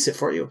to babysit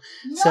for you.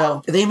 No.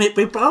 So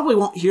they probably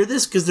won't hear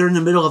this because they're in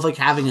the middle of like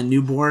having a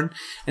newborn,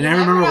 and I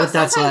remember what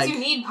that's like. Sometimes you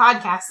need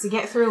podcasts to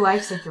get through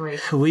life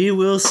situations. We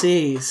will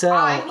see. So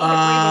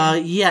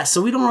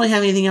so we don't really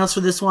have anything else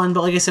for this one,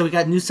 but like I said, we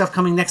got new stuff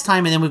coming next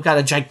time, and then we've got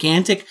a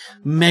gigantic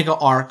mega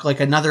arc, like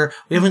another.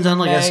 We haven't done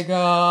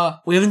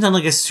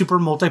like a super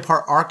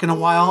multi-part arc in a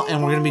while.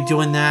 And we're going to be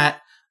doing that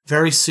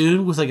very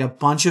soon with like a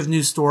bunch of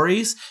new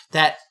stories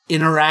that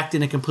interact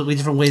in a completely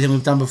different way than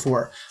we've done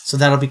before. So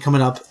that'll be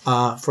coming up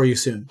for you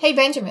soon. Hey,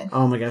 Benjamin.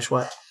 Oh my gosh,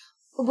 what?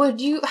 How would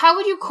you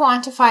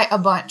quantify a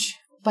bunch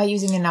by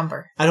using a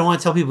number? I don't want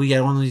to tell people yet.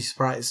 I want to be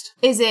surprised.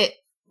 Is it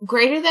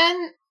greater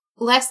than,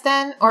 less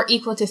than, or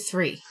equal to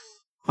 3?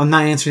 I'm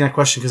not answering that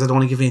question because I don't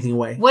want to give anything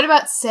away. What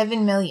about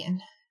 7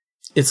 million?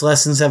 It's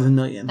less than 7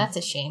 million. That's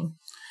a shame.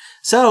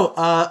 So,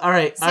 all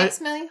right.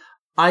 6 million?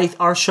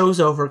 Our show's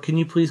over. Can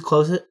you please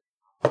close it?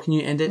 Can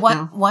you end it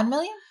now? 1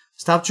 million?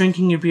 Stop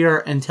drinking your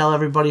beer and tell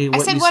everybody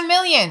what I said 1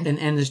 million. And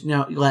end this.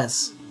 No,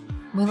 less.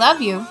 We love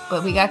you,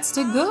 but we got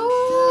to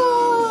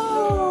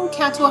go.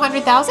 Count to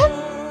 100,000?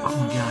 Oh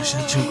my gosh,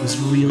 that joke was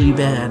really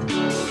bad. Me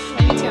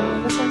too.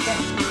 This one's good.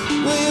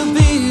 Will you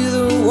be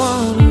the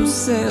one who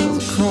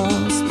sails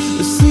across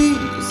the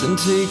seas and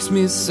takes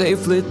me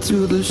safely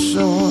to the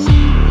shore?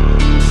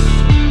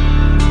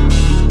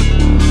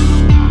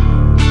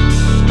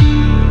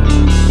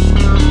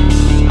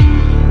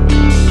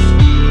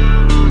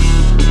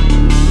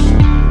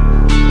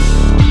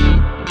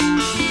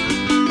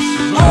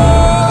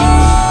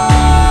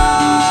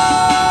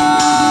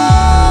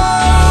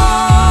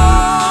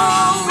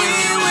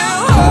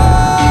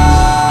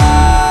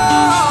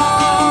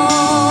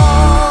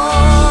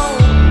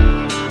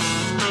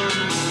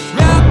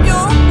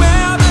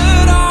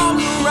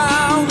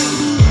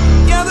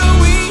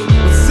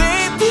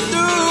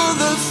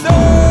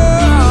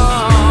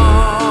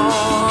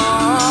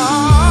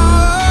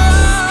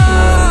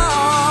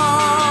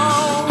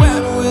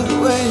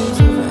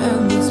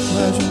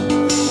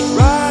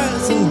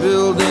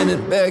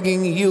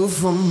 Begging you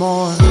for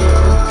more.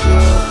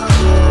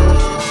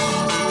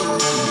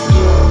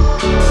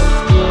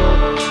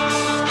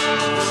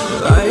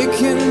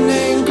 Like an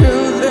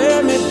anchor,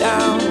 let me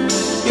down.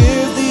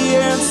 If the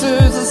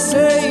answer's the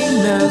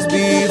same as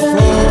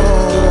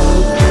before.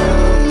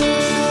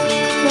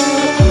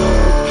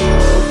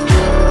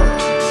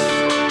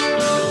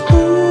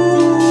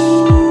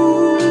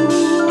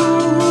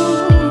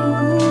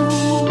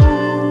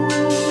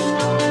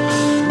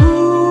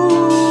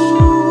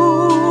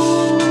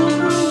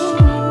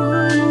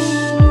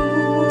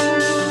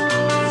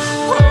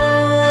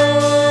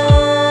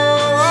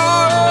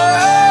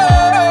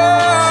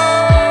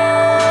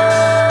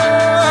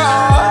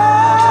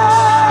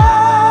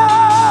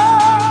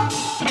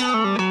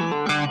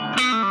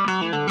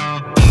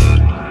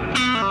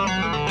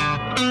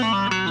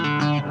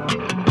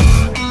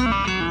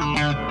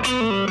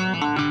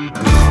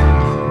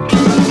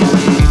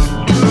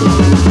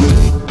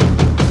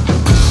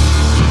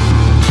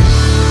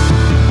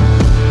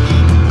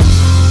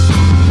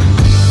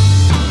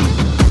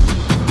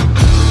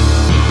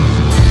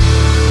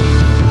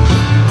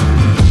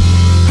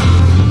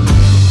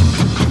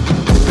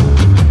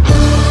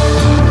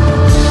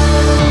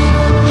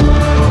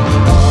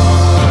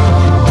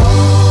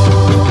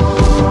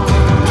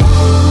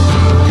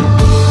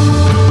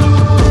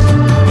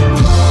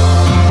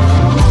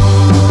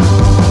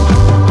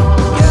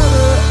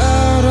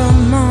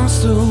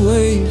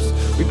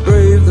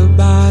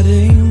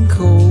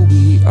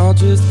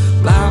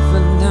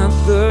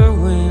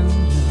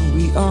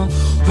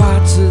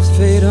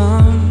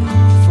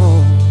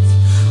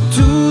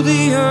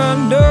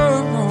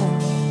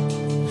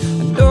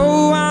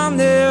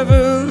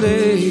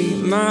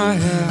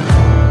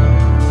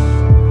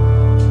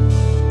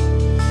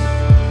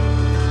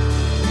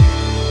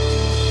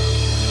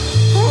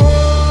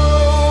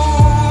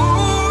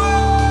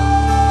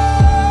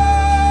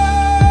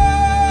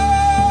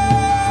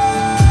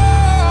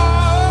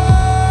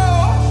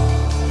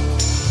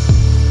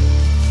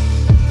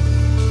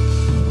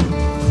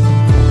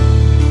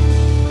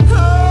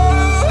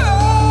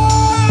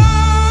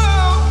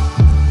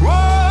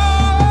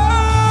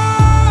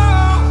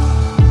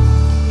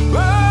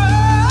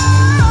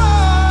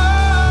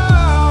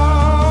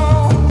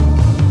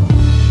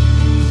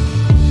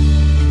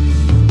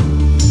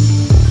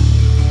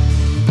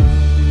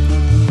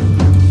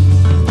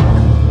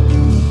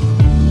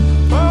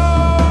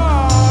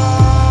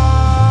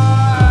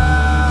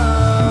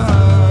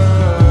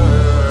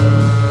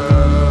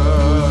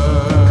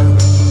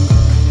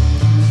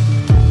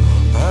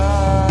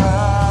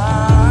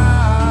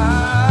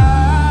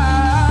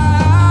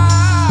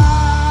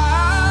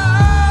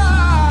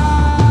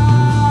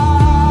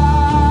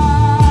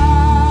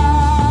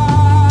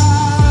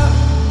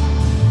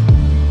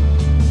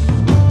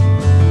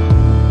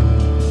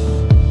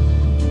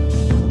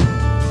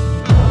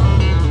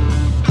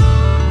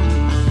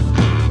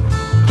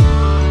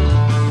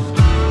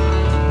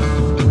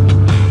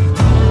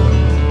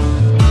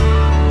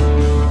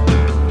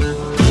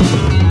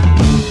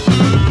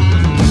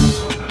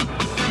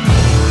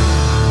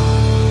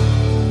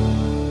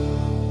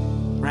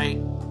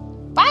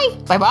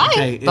 Bye-bye.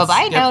 Okay,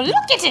 Bye-bye. yep. Now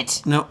look at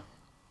it. No,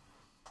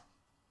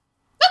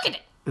 Look at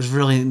it. there's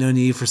really no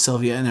need for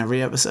Sylvia in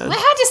every episode. My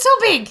hat is so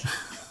big.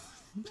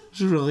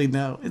 There's really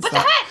no. It's But the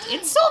not hat,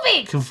 it's so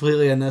big.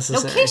 completely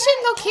unnecessary.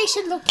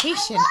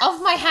 Location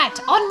of my hat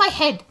on my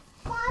head.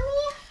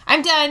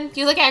 I'm done.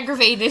 You look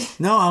aggravated.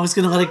 No, I was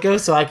going to let it go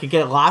so I could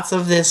get lots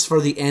of this for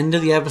the end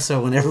of the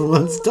episode when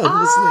everyone's done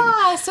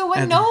listening. So when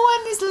And- no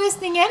one is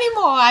listening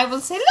anymore, I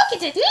will say, look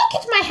at it.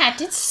 Look at my hat.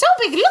 It's so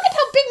big. Look at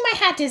how big my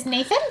hat is,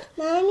 Nathan.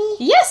 Mommy,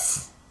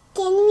 Yes.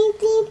 can we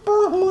please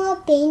put more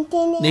paint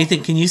in it?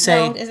 Nathan, can you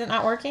say, No, is it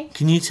not working?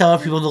 can you tell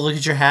people to look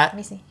at your hat? Let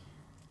me see.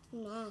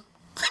 No.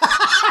 Go.